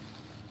 huh?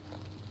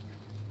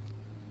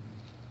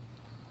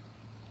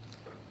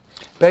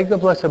 Beg the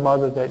Blessed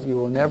Mother that you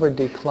will never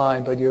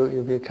decline, but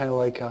you'll be kind of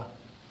like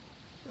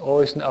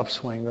always an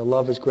upswing. The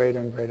love is greater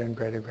and greater and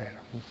greater and greater.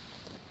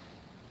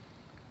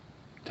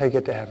 Take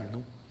it to heaven.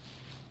 No?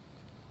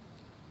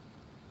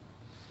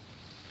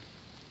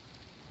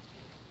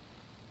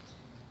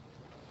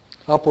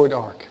 Upward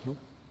arc. No?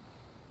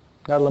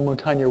 Not la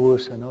montagne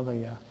russa, no?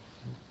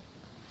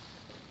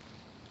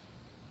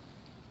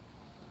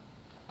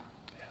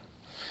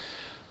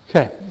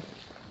 Okay.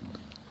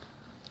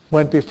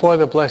 Went before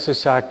the Blessed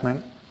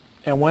Sacrament,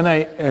 and when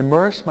I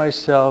immerse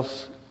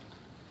myself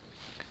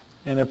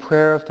in a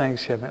prayer of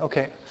thanksgiving.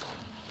 Okay.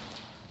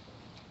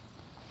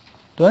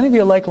 Do any of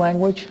you like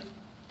language?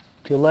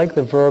 Do you like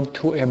the verb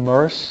to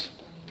immerse?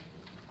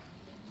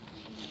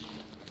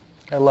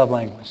 I love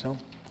language, no?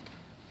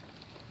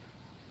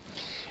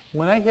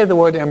 When I hear the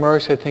word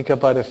immerse, I think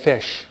about a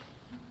fish.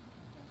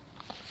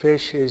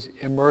 Fish is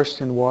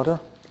immersed in water.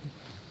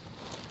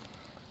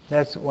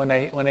 That's when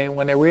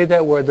I read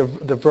that word,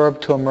 the verb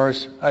to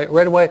immerse,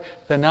 right away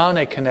the noun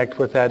I connect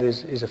with that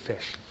is a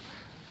fish,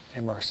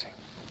 immersing.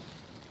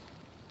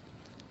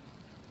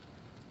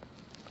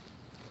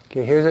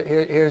 Okay,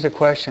 here's a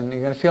question.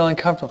 You're going to feel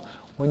uncomfortable.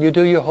 When you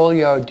do your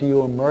holy hour, do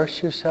you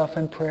immerse yourself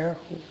in prayer?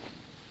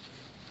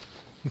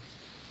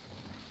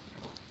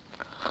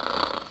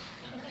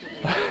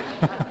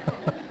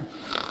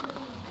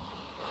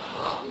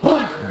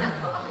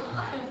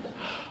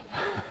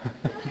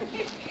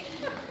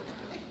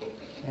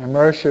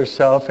 Immerse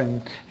yourself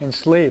in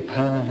sleep.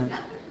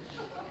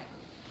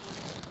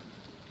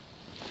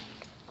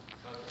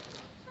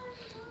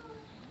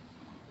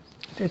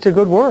 It's a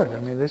good word. I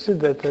mean, that's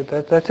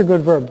a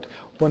good verb.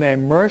 When I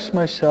immerse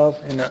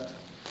myself in a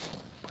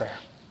prayer.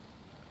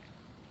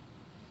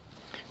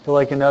 So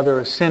like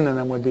another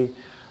synonym would be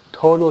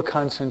total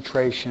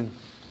concentration,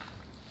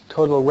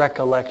 total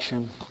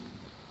recollection,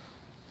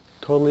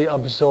 totally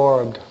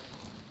absorbed,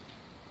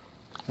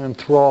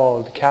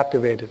 enthralled,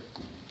 captivated.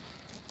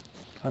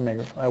 I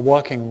mean, a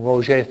walking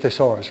Roger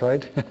Thesaurus,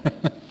 right?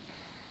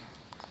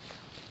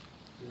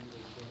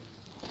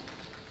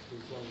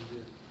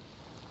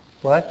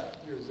 What?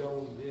 You're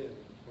zoned in,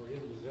 or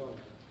in the zone.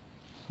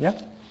 Yeah.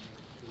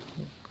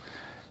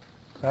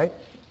 Right?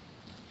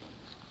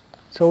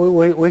 So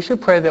we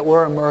should pray that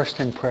we're immersed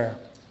in prayer.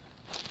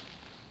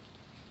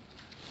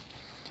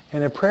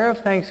 In a prayer of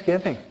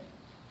thanksgiving.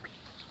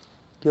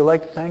 Do you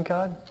like to thank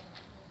God?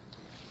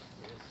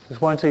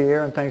 Just once a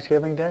year on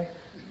Thanksgiving Day?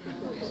 You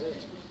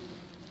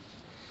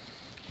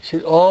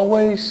should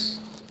always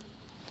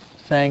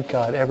thank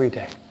God every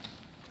day.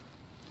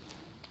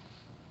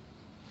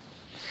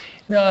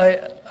 You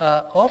know,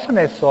 often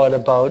I've thought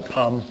about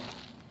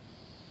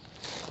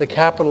the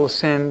capital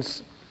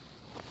sins.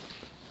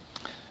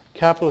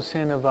 Capital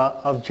sin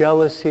of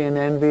jealousy and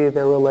envy.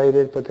 They're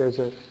related, but there's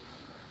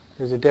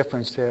a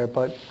difference there,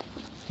 but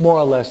more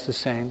or less the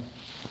same.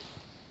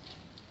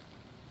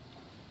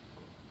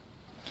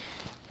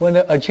 When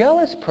a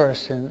jealous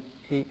person,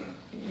 he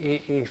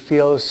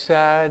feels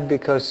sad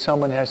because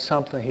someone has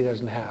something he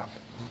doesn't have.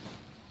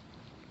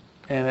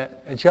 And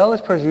a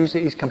jealous person,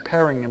 usually he's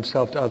comparing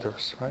himself to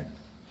others, right?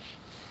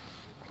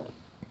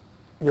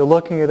 You're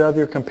looking at others,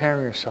 you're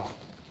comparing yourself.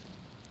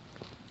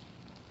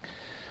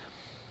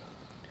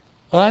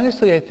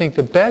 Honestly, I think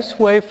the best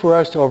way for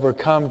us to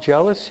overcome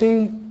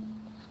jealousy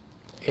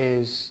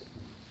is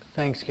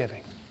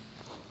thanksgiving.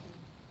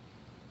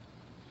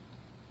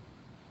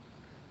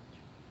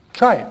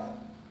 Try it.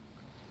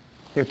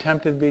 You're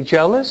tempted to be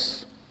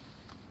jealous?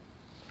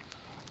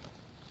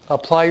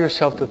 Apply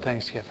yourself to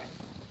thanksgiving.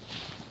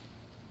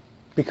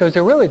 Because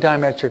they're really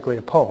diametrically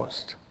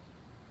opposed.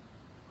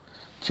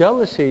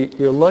 Jealousy,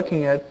 you're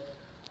looking at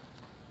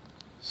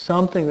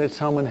something that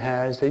someone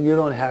has that you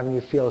don't have and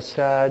you feel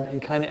sad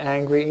and kind of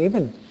angry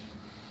even.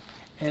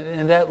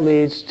 And that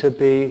leads to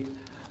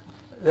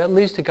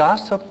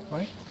gossip,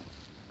 right?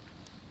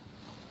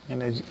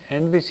 And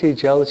envy,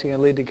 jealousy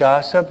can lead to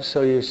gossip,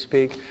 so you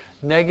speak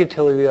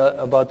negatively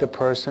about the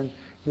person.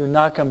 You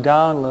knock them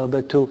down a little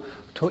bit to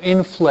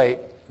inflate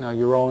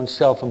your own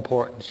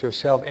self-importance, your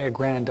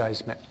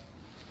self-aggrandizement.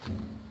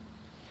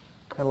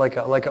 Kind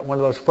of like one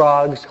of those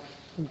frogs.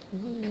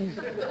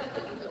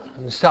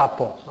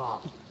 Sapo.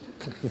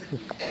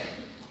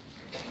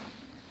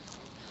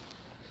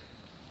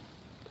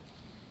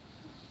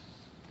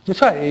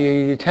 That's right.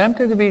 You're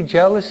tempted to be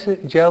jealous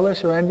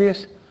or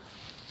envious?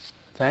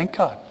 Thank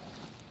God.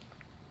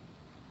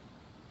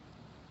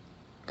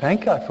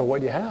 Thank God for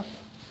what you have.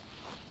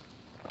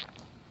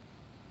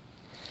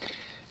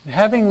 And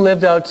having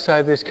lived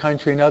outside this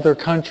country and other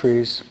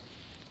countries,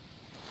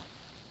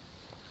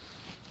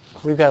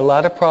 we've got a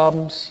lot of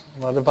problems, a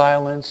lot of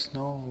violence, a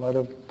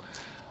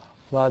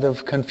lot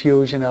of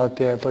confusion out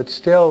there. But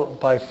still,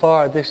 by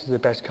far, this is the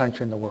best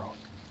country in the world,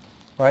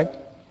 right?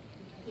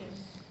 Yes.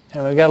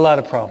 And we've got a lot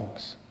of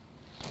problems.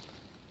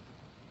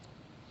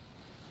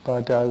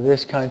 But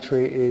this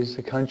country is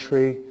the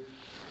country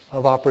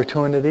of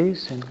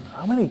opportunities. And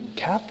how many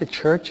Catholic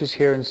churches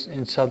here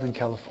in Southern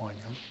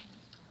California?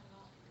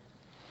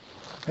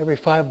 Every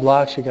 5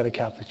 blocks you got a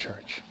Catholic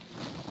church.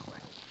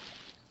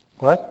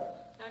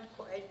 What? Not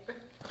quite.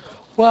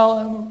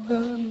 Well,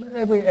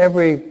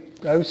 every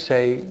I would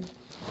say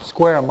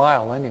square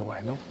mile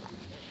anyway. No.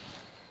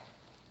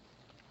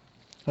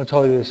 I'll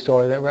tell you the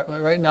story. That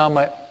right now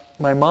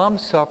my mom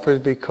suffers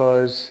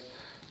because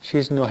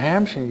she's in New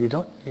Hampshire.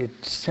 You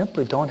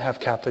simply don't have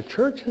Catholic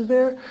churches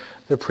there.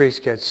 The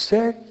priest gets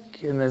sick,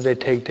 and then they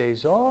take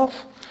days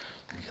off.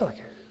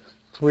 Like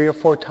 3 or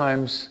 4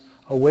 times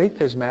a week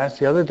there's Mass.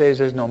 The other days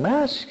there's no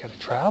Mass. You got to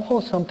travel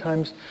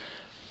sometimes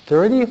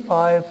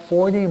 35,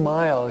 40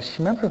 miles.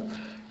 Remember,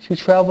 she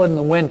traveled in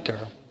the winter,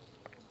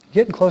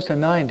 getting close to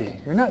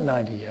 90. You're not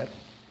 90 yet.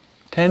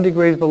 10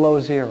 degrees below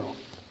zero.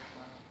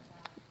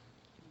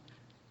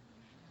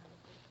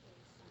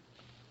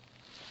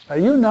 Are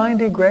you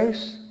 90,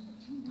 Grace?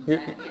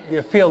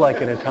 You feel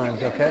like it at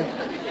times, okay?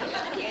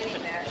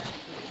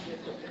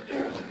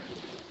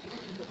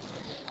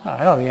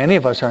 I don't think any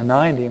of us are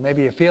 90.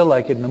 Maybe you feel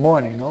like it in the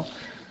morning, no?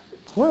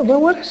 Well,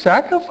 what a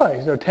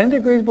sacrifice. 10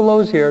 degrees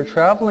below zero,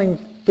 traveling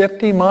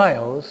 50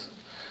 miles.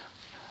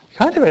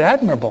 Kind of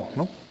admirable,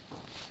 no?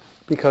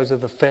 Because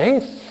of the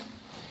faith.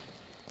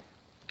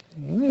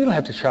 You don't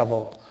have to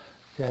travel.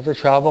 You have to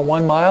travel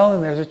 1 mile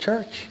and there's a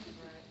church.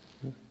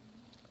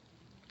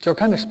 So we're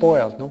kind of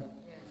spoiled, no?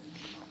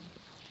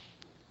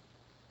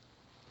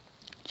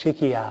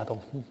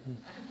 Chiquiado.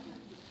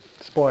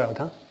 Spoiled,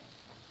 huh?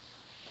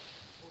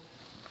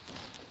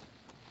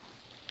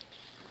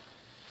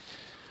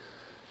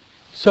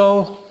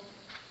 So,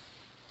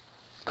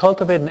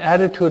 cultivate an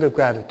attitude of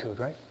gratitude,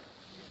 right?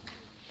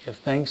 Give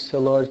thanks to the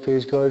Lord for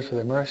His good,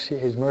 for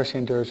His mercy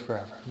endures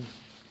forever.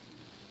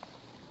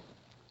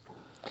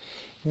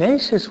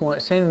 Saint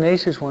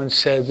Ignatius once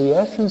said, the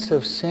essence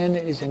of sin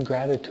is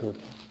ingratitude.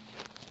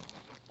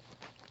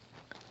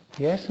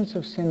 The essence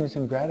of sin is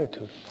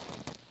ingratitude.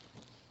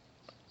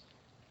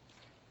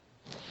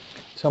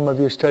 Some of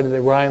you study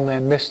the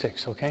Rhineland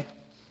mystics, okay?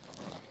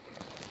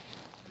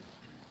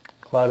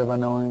 Cloud of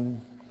Unknowing,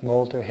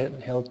 Walter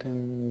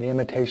Hilton, The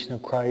Imitation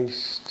of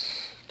Christ,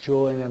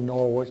 Julian of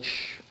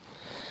Norwich,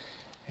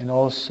 and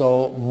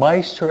also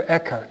Meister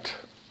Eckhart.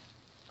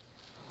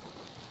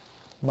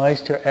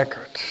 Meister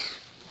Eckhart,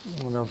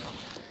 one of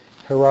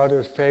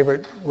Gerardo's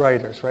favorite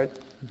writers, right?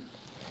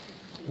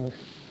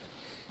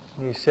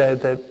 He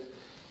said that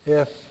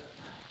if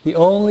the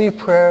only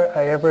prayer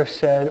I ever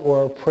said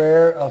or a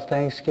prayer of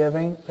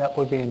thanksgiving, that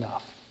would be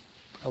enough.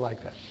 I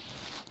like that.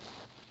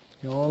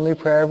 The only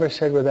prayer I ever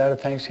said without a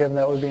thanksgiving,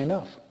 that would be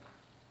enough.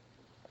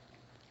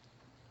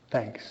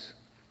 Thanks.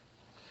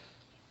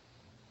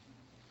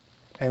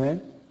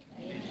 Amen?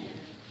 Amen?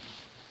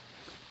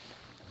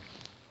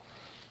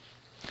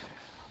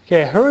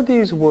 Okay, I heard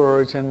these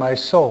words in my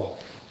soul.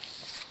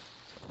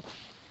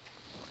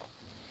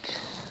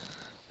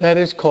 That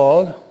is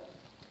called,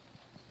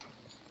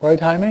 right,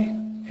 Jaime?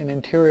 An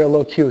interior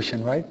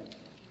locution, right?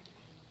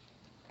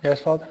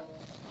 Yes, Father?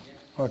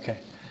 Okay.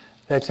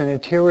 That's an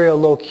interior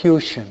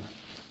locution.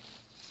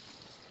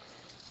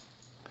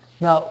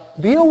 Now,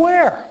 be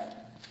aware.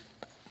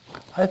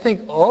 I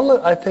think all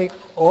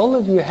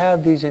of you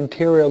have these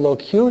interior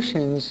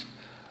locutions,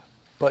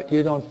 but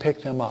you don't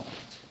pick them up.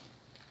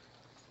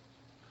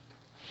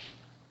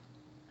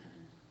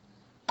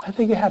 I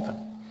think you have them.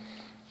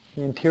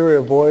 The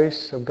interior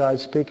voice of God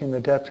speaking in the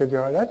depths of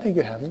your heart, I think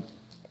you have them.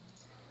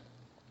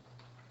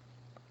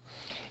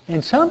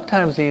 And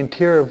sometimes the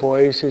interior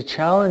voice is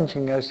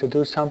challenging us to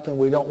do something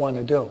we don't want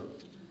to do.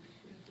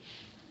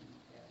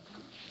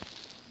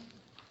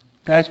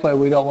 That's why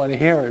we don't want to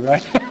hear it,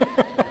 right?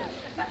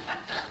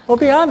 Well,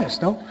 be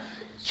honest, no?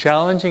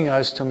 Challenging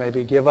us to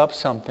maybe give up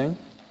something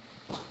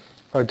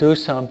or do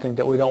something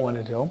that we don't want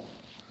to do.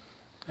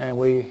 And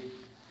we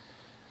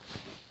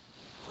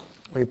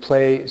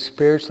play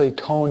spiritually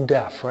tone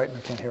deaf, right?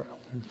 We can't hear it.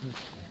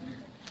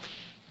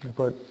 We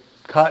put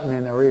cotton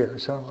in our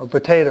ears, or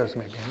potatoes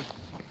maybe.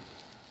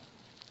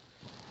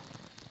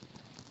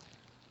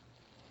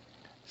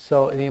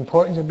 So the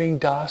importance of being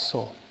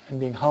docile and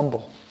being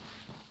humble,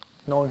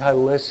 knowing how to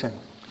listen.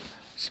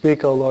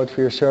 Speak, O Lord,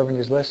 for your servant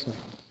is listening.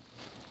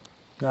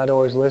 Not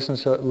always listen,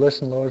 so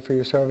listen, Lord, for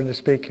your servant is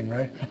speaking,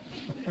 right?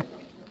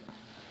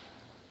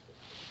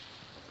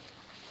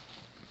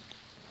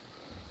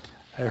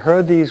 I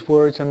heard these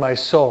words in my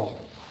soul.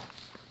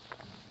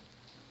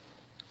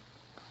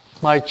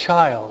 My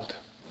child.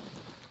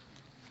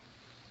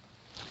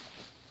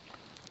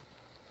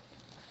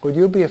 Would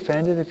you be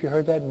offended if you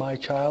heard that, my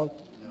child?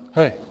 No.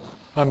 Hey,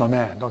 I'm a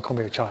man, don't call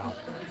me a child.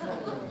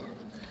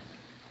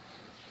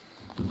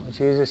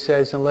 Jesus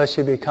says, unless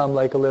you become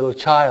like a little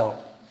child,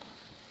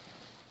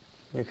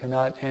 you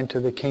cannot enter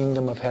the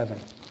kingdom of heaven.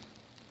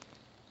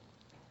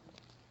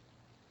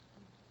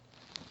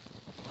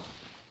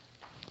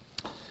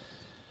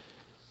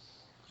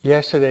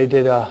 Yesterday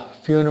did a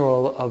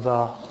funeral of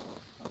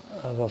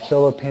a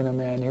Filipino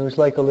man. He was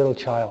like a little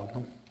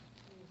child.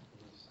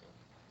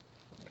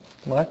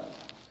 What?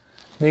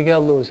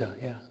 Miguel Luza,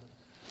 yeah.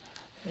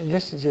 And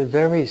this is a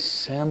very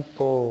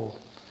simple,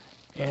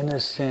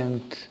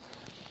 innocent,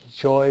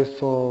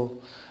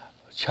 joyful,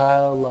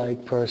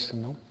 childlike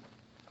person. No?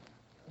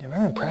 They're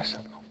very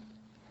impressive. No?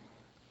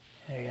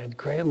 He had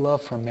great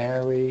love for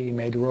Mary. He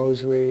made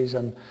rosaries.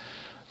 On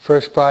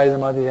First Friday of the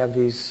month, he'd have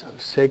these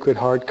Sacred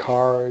Heart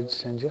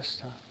cards. And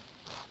just, I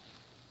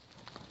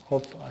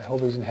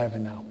hope he's in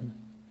heaven now.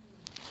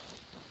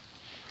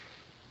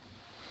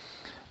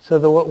 So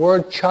the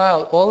word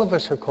child, all of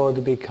us are called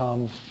to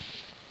become,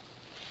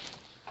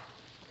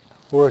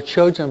 we're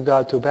children of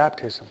God through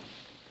baptism.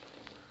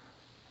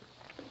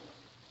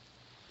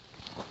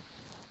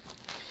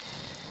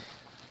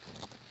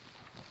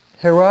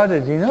 Hirata,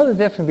 do you know the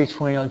difference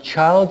between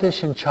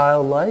childish and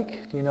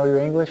childlike? Do you know your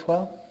English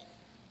well?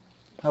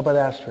 How about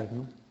Astrid?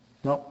 No?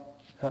 No?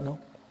 Don't know?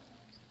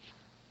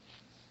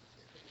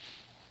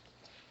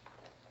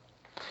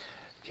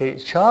 Okay,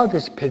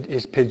 childish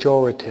is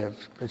pejorative.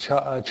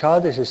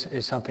 Childish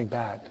is something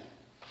bad. Know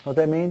what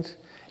that means?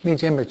 It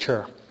means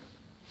immature.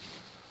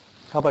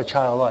 How about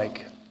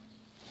childlike?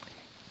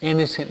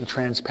 Innocent and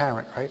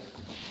transparent, right?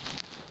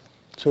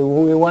 So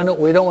we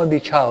don't want to be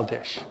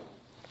childish,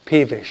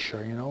 peevish,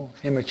 or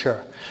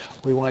immature.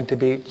 We want to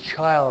be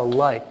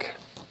childlike.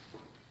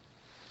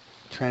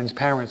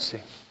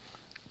 Transparency.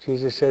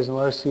 Jesus says,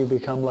 unless you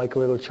become like a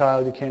little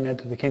child, you can't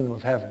enter the kingdom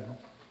of heaven.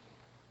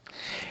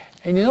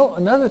 And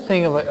another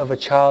thing of a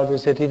child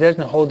is that he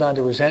doesn't hold on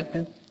to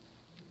resentment.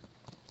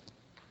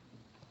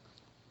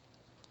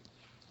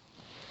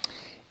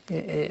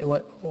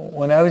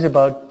 When I was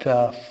about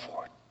 14,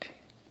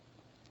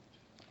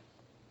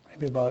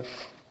 maybe about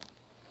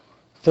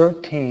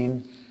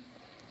 13,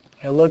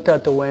 I looked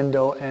out the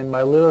window and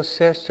my little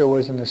sister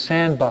was in the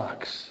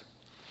sandbox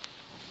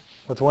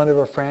with one of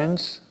her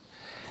friends,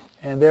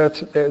 and they're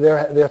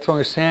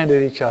throwing sand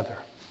at each other.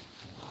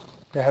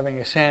 They're having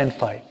a sand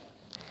fight.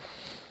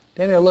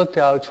 Then I looked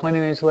out 20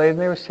 minutes later, and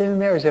they were sitting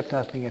there as if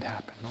nothing had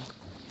happened. No?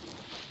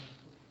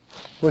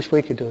 Wish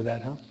we could do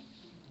that, huh?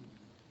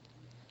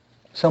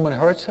 Someone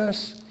hurts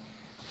us,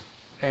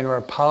 and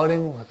we're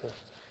pouting with a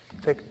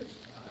thick,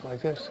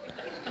 like this.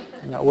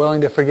 Not willing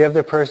to forgive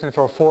the person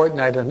for a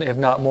fortnight, if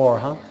not more,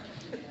 huh?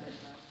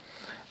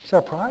 It's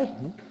our pride.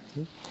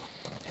 Hmm?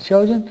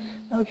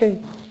 Children,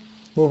 okay,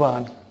 move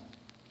on.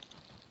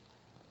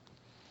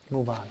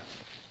 Move on.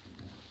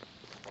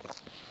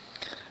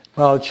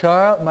 Well,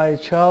 my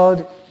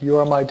child, you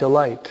are my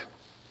delight.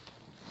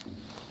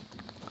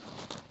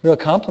 Real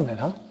compliment,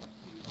 huh?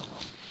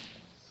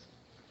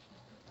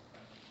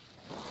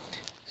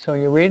 So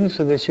when you're reading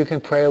through this, you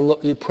can pray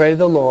to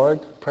the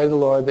Lord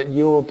that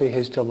you will be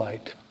His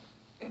delight.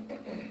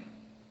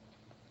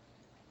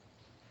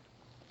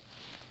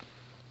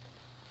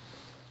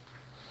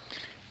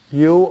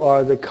 You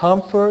are the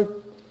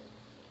comfort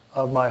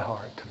of my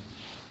heart.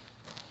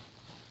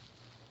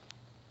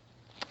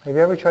 Have you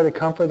ever tried to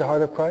comfort the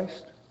heart of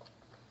Christ?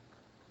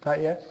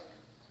 Not yet?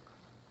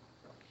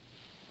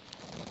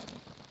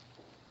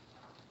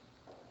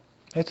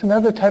 It's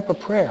another type of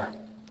prayer.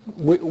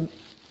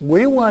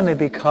 We want to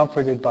be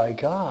comforted by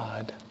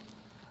God,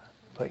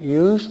 but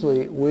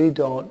usually we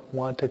don't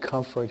want to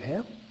comfort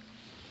Him.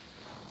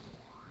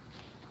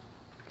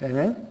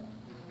 Amen?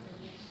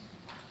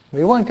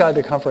 We want God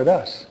to comfort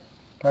us.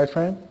 Right,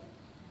 friend?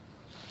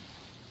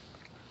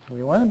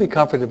 We want to be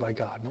comforted by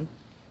God. No?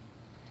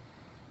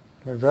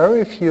 But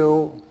very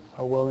few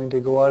are willing to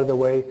go out of the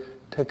way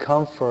to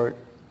comfort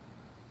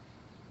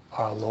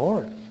our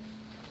Lord.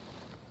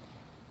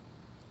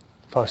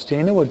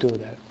 Faustina would do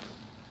that.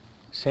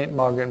 St.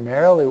 Margaret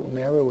Mary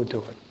would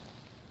do it.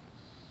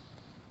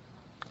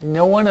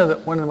 One of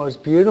the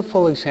most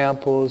beautiful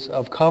examples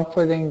of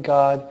comforting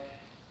God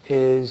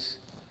is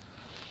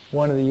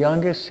one of the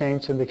youngest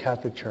saints in the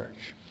Catholic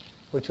Church,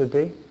 which would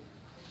be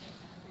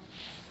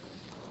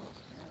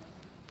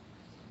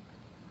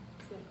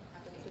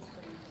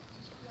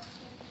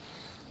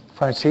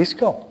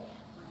Francisco.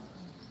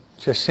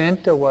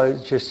 Jacinta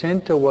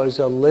was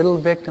a little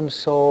victim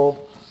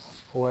soul,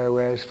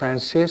 whereas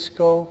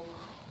Francisco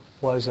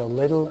was a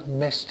little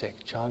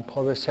mystic, John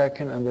Paul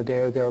II, on the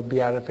day of their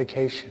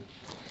beatification.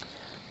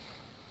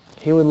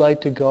 He would like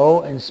to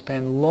go and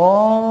spend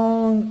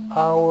long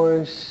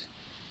hours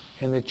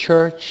in the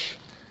church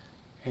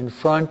in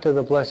front of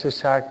the Blessed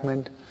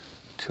Sacrament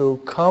to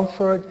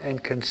comfort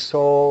and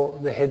console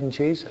the hidden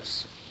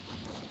Jesus.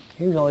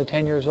 He was only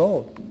 10 years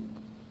old.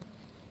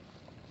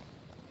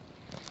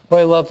 Well,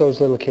 I love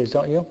those little kids,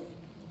 don't you?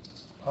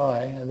 Oh,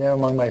 they're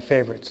among my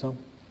favorites. No?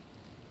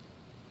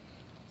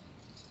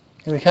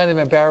 It was kind of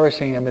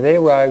embarrassing. I mean, they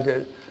arrived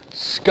at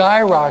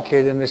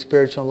skyrocketed in the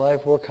spiritual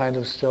life. We're kind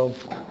of still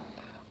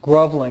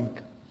groveling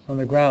on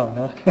the ground.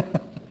 Huh?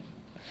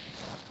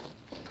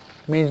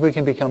 It means we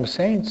can become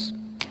saints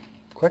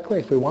quickly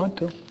if we want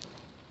to.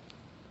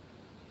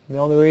 The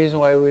only reason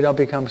why we don't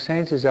become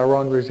saints is our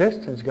own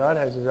resistance. God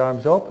has his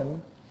arms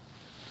open.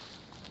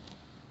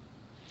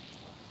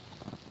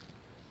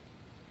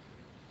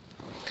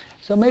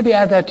 So maybe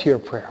add that to your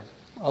prayer.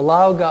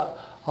 Allow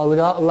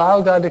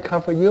God to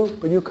comfort you,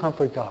 but you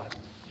comfort God.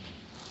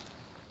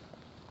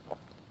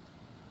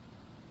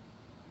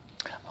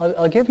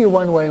 I'll give you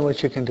one way in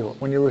which you can do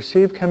it. When you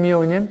receive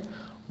communion,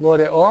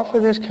 Lord, I offer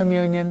this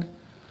communion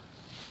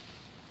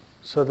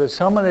so that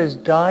someone that is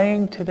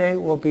dying today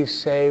will be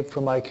saved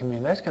from my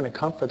communion. That's going to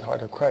comfort the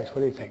heart of Christ.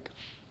 What do you think?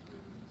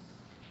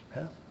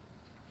 Yeah?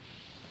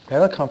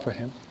 That'll comfort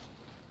him.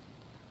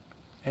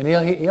 And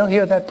he'll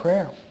hear that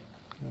prayer.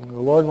 The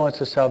Lord wants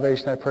the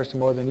salvation of that person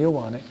more than you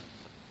want it.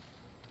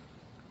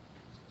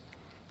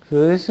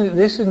 So this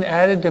is an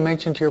added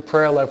dimension to your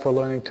prayer life we're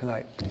learning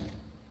tonight.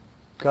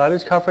 God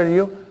has comforted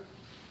you,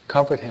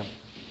 comfort him.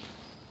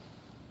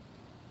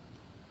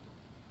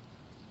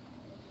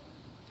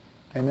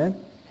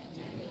 Amen?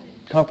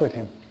 Comfort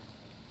him.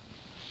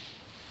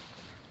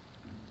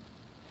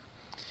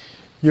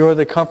 You are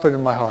the comfort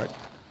in my heart.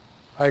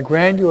 I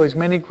grant you as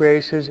many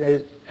graces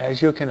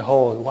as you can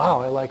hold.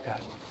 Wow, I like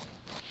that.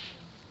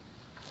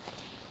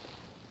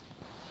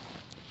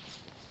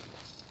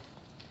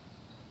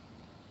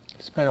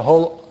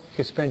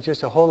 You spend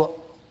just a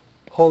whole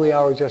holy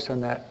hour just on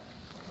that.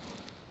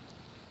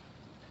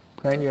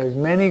 Grant you as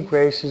many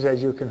graces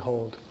as you can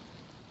hold.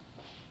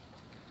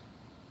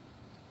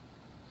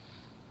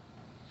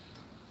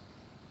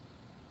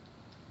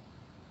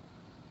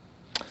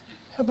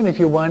 Happen if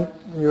you want,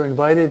 you're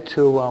invited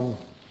to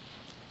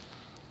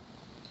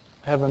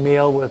have a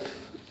meal with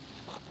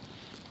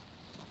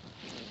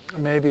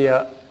maybe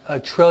a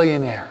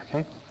trillionaire.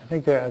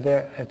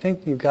 Okay, I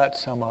think you've got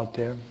some out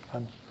there.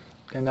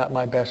 They're not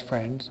my best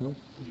friends. No?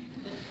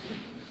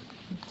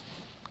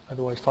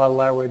 Otherwise, Father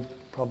Larry would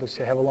probably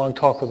say, have a long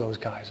talk with those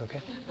guys,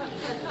 okay?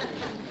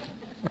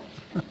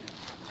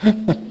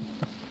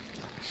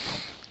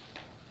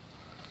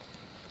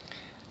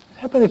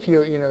 Happen if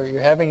you're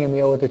having a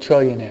meal with a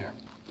trillionaire.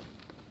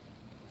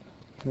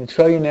 And the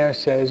trillionaire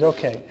says,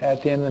 okay,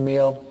 at the end of the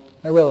meal,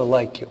 I really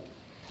like you.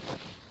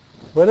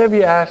 Whatever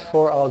you ask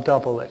for, I'll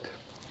double it.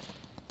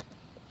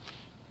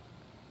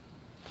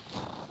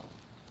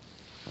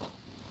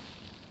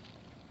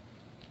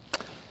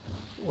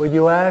 Would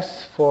you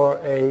ask for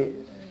a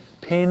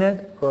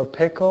peanut or a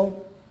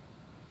pickle?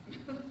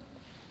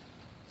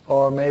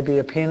 Or maybe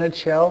a peanut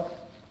shell?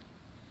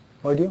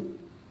 Would you?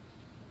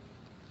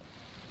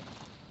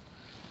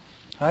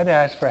 I'd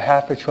ask for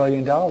 $500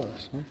 billion.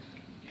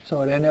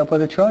 So I'd end up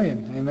with $1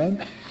 trillion.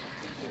 Amen?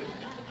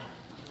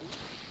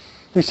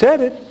 He said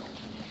it.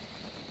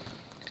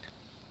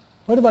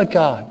 What about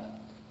God?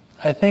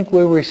 I think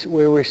we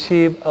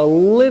receive a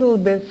little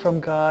bit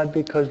from God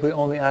because we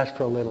only ask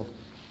for a little.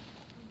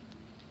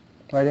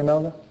 Right,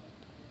 Imelda?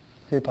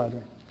 See,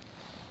 Padre.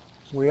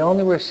 We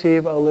only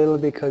receive a little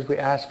because we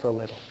ask for a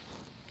little.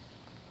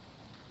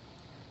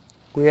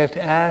 We have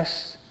to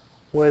ask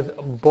with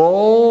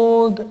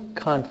bold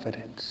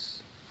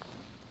confidence.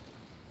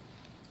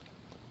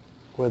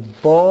 With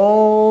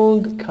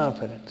bold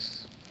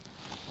confidence.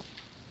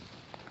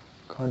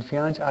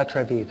 Confianza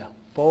atrevida.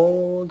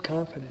 Bold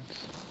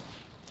confidence.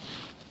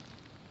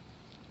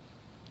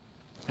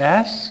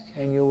 Ask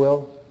and you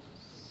will.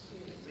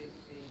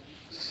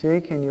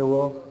 Seek and you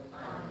will.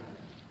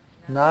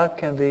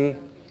 Knock and the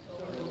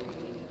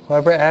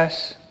whoever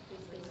asks,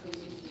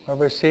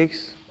 whoever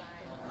seeks,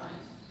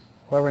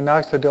 whoever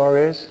knocks, the door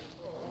is.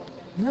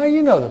 Now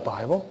you know the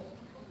Bible.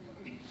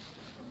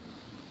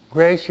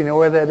 Grace, you know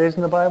where that is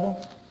in the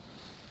Bible?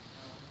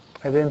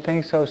 I didn't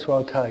think so, so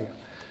I'll tell you.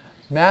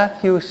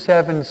 Matthew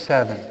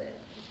 7:7.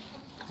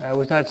 I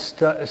was not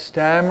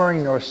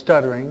stammering nor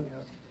stuttering,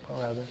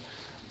 or rather.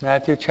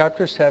 Matthew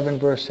chapter 7,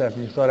 verse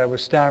 7. You thought I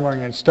was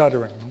stammering and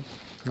stuttering.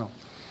 No.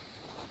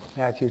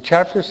 Matthew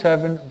chapter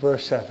 7,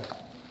 verse 7.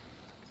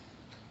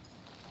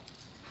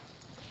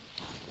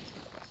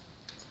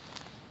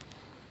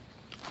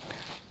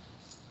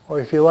 Or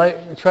if you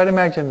like, try to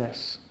imagine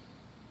this.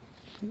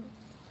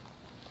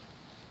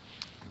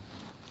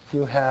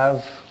 You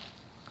have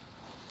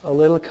a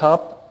little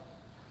cup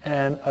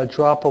and a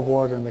drop of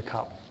water in the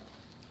cup.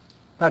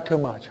 Not too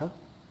much, huh?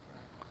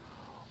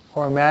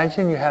 Or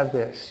imagine you have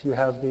this. You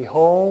have the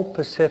whole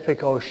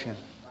Pacific Ocean.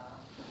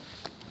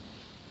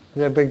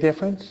 there a big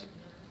difference?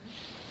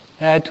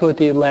 Add to it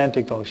the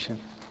Atlantic Ocean.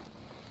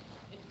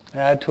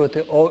 Add to it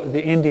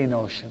the Indian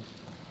Ocean.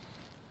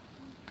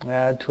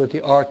 Add to it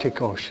the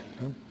Arctic Ocean.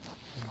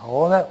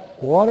 All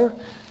that water,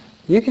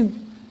 you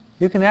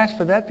can ask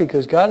for that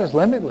because God is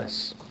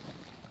limitless.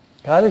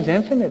 God is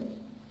infinite.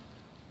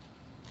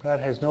 God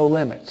has no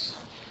limits.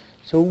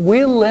 So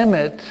we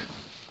limit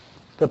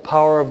the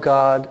power of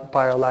God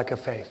by our lack of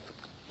faith.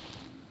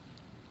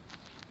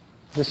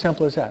 It's as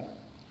simple as that.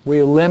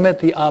 We limit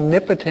the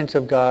omnipotence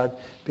of God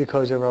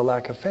because of our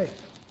lack of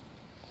faith.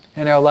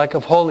 And our lack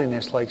of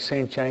holiness, like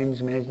St.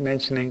 James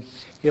mentioning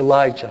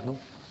Elijah. No?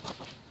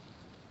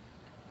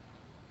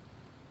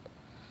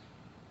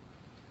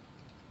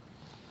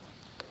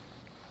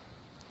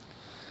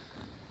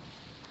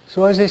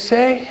 So as they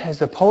say, as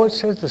the poet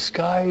says, the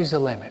sky is the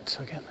limit.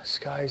 So again, the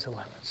sky is the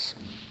limits.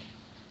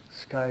 The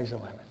sky is the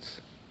limits.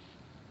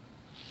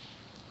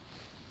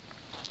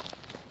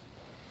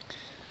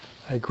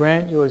 I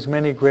grant you as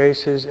many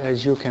graces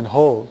as you can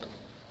hold.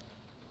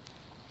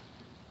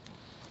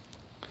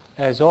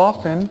 As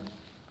often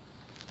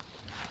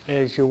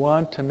as you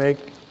want to make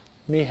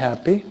me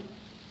happy,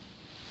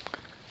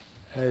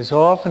 as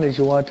often as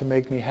you want to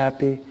make me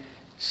happy,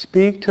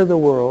 speak to the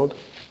world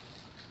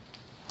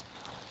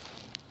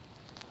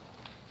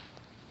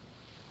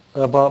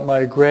about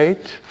my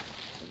great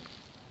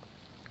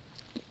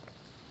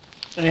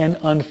and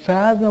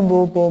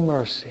unfathomable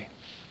mercy.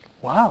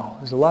 Wow,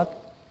 there's a lot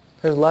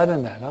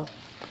in that, huh?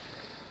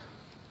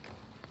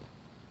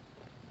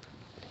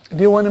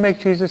 Do you want to make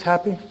Jesus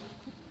happy?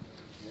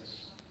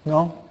 Yes.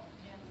 No?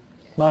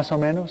 Más o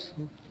menos?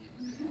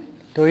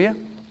 Do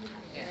you?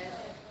 Yes.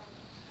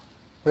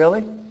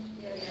 Really?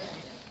 Yes.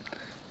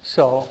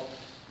 So,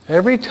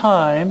 every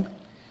time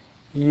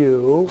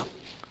you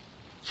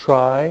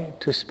try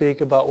to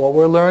speak about what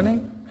we're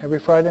learning every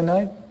Friday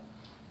night,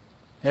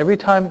 every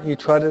time you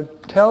try to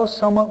tell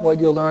someone what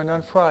you learned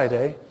on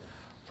Friday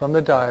from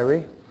the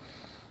diary,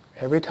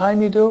 every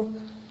time you do,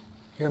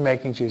 you're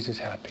making Jesus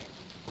happy.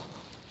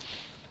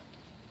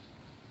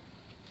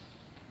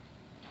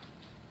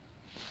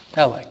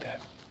 I like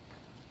that.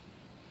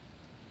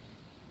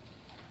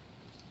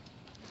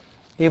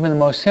 Even the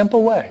most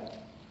simple way.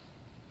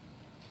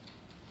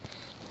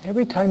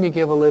 Every time you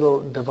give a little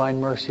Divine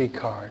Mercy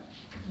card,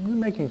 you're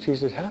making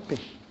Jesus happy.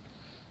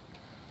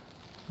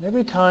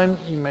 Every time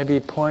you maybe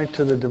point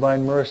to the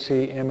Divine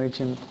Mercy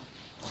image in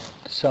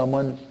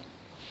someone,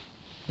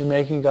 you're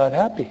making God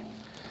happy.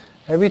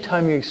 Every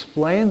time you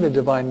explain the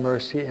Divine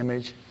Mercy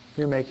image,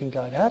 you're making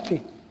God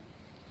happy.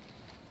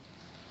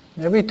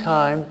 Every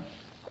time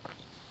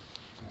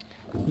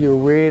you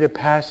read a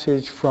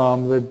passage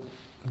from the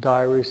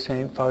diary of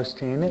St.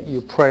 Faustina, you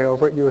pray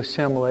over it, you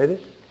assimilate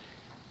it,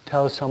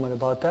 tell someone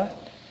about that,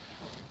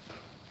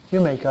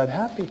 you make God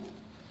happy.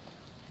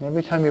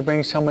 Every time you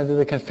bring someone to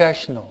the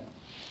confessional,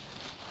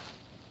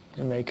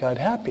 you make God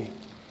happy.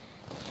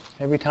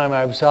 Every time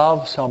I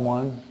absolve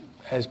someone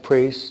as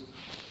priest,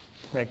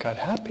 make God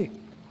happy.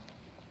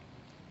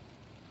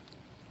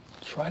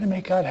 Try to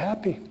make God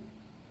happy.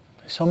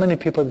 There's so many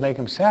people that make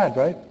him sad,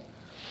 right?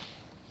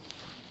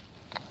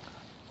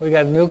 We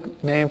got a new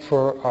name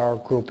for our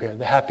group here,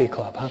 the Happy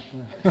Club, huh?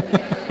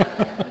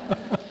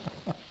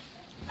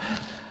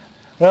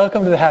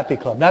 Welcome to the Happy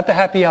Club. Not the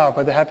happy hour,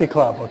 but the Happy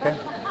Club, okay?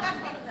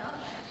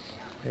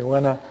 We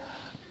want to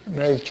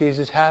make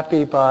Jesus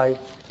happy by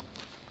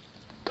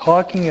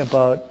talking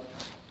about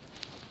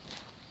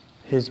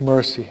his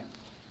mercy.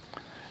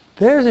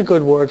 There's a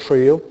good word for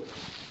you.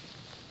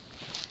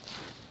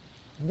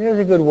 There's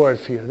a good word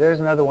for you. There's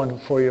another one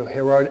for you,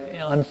 Gerard.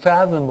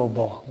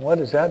 Unfathomable. What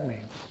does that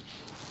mean?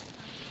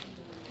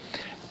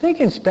 I think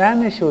in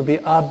Spanish it would be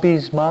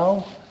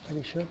abismal.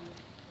 Pretty sure.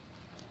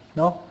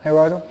 No,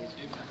 Gerardo?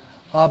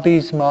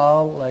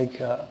 Abismal,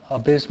 like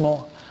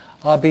abysmal.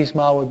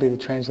 Abismal would be the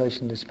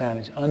translation to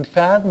Spanish.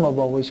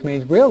 Unfathomable, which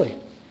means really.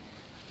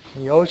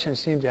 The ocean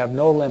seems to have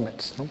no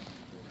limits. No?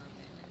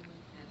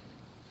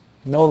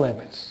 No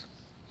limits.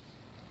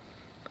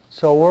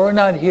 So we're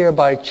not here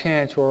by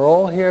chance. We're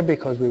all here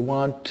because we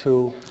want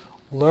to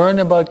learn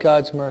about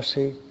God's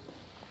mercy.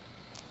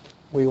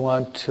 We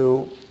want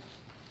to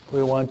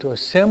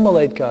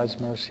assimilate God's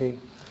mercy.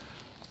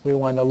 We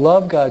want to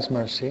love God's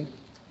mercy.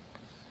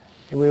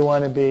 And we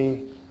want to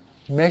be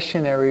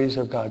missionaries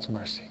of God's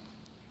mercy.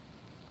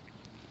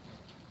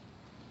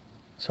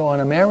 So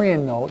on a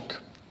Marian note,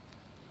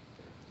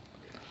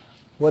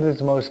 what is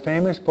the most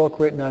famous book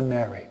written on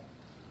Mary?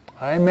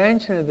 I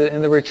mentioned it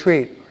in the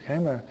retreat.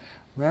 Okay?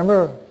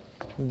 Remember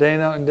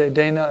Dana,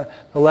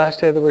 the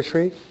last day of the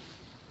retreat?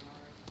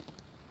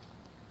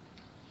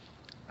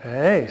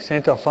 Hey,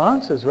 St.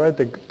 Alphonsus, right?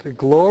 The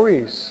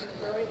glories.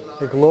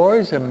 The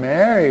glories of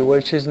Mary,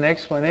 which is an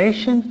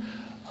explanation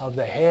of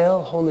the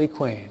Hail, Holy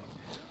Queen,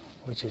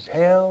 which is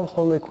Hail,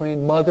 Holy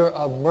Queen, Mother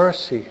of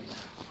Mercy,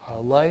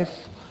 our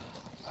life,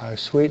 our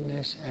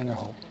sweetness, and our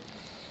hope.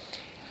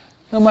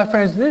 Now, my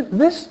friends,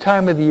 this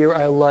time of the year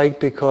I like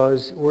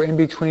because we're in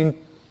between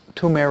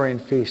two Marian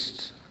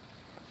feasts.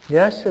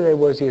 Yesterday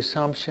was the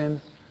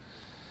Assumption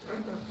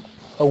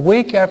a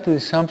week after the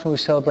Assumption, we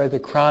celebrate the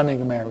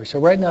crowning of Mary. So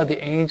right now,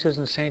 the angels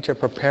and saints are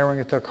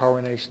preparing their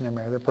coronation of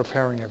Mary. They're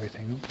preparing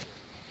everything.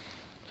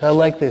 So I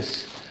like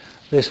this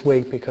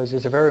week because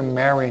it's a very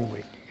Marian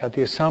week. You got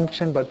the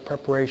Assumption, but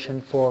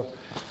preparation for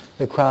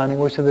the crowning,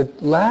 which are the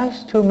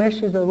last two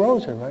mysteries of the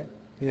Rosary, right?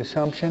 The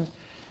Assumption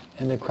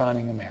and the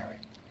crowning of Mary.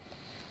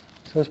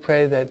 So let's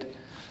pray that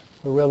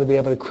we'll really be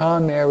able to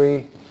crown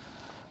Mary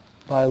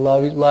by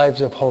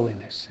lives of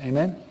holiness.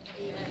 Amen?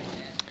 Amen.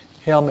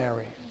 Hail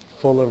Mary,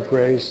 full of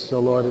grace, the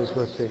Lord is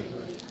with thee.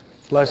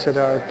 Blessed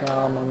art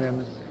thou among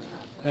women,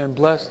 and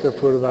blessed the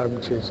fruit of thy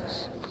womb,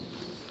 Jesus.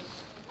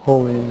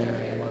 Holy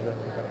Mary, Mother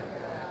of God,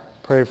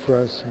 pray for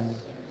us. And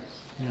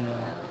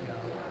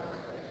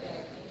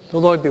the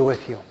Lord be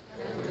with you.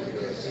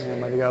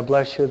 And may God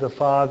bless you, the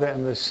Father,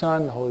 and the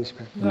Son, and the Holy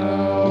Spirit.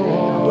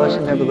 God bless you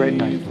and have a great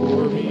night.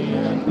 For me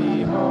and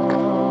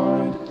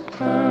behind,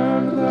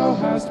 and thou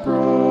hast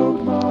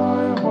broke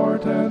my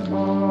heart and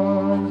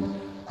mind.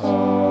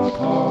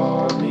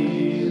 Upon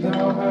me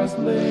thou hast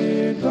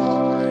laid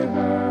thy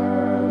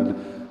hand.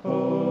 O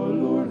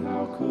Lord,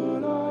 how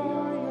could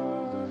I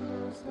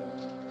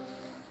understand?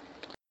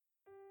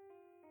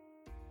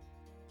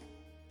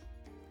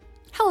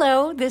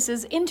 Hello, this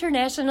is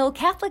international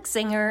Catholic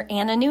singer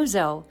Anna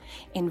Nuzzo,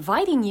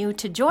 inviting you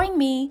to join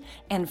me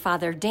and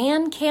Father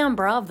Dan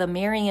Cambra of the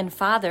Marian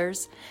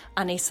Fathers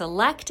on a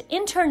select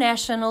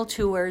international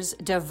tour's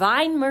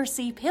Divine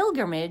Mercy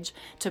pilgrimage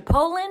to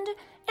Poland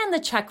and the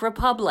Czech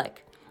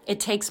Republic. It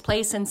takes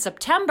place in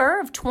September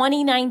of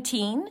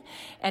 2019,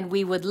 and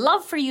we would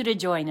love for you to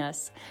join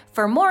us.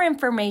 For more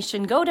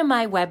information, go to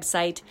my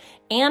website,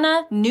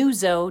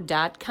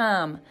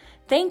 annanuzzo.com.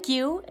 Thank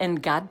you,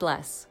 and God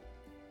bless.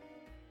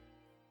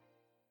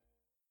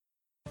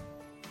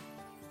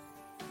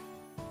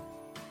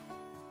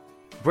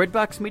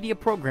 Breadbox Media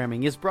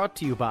programming is brought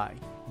to you by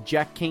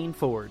Jack Kane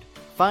Ford.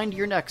 Find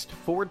your next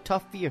Ford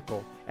Tough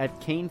vehicle at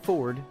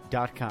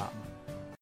caneford.com.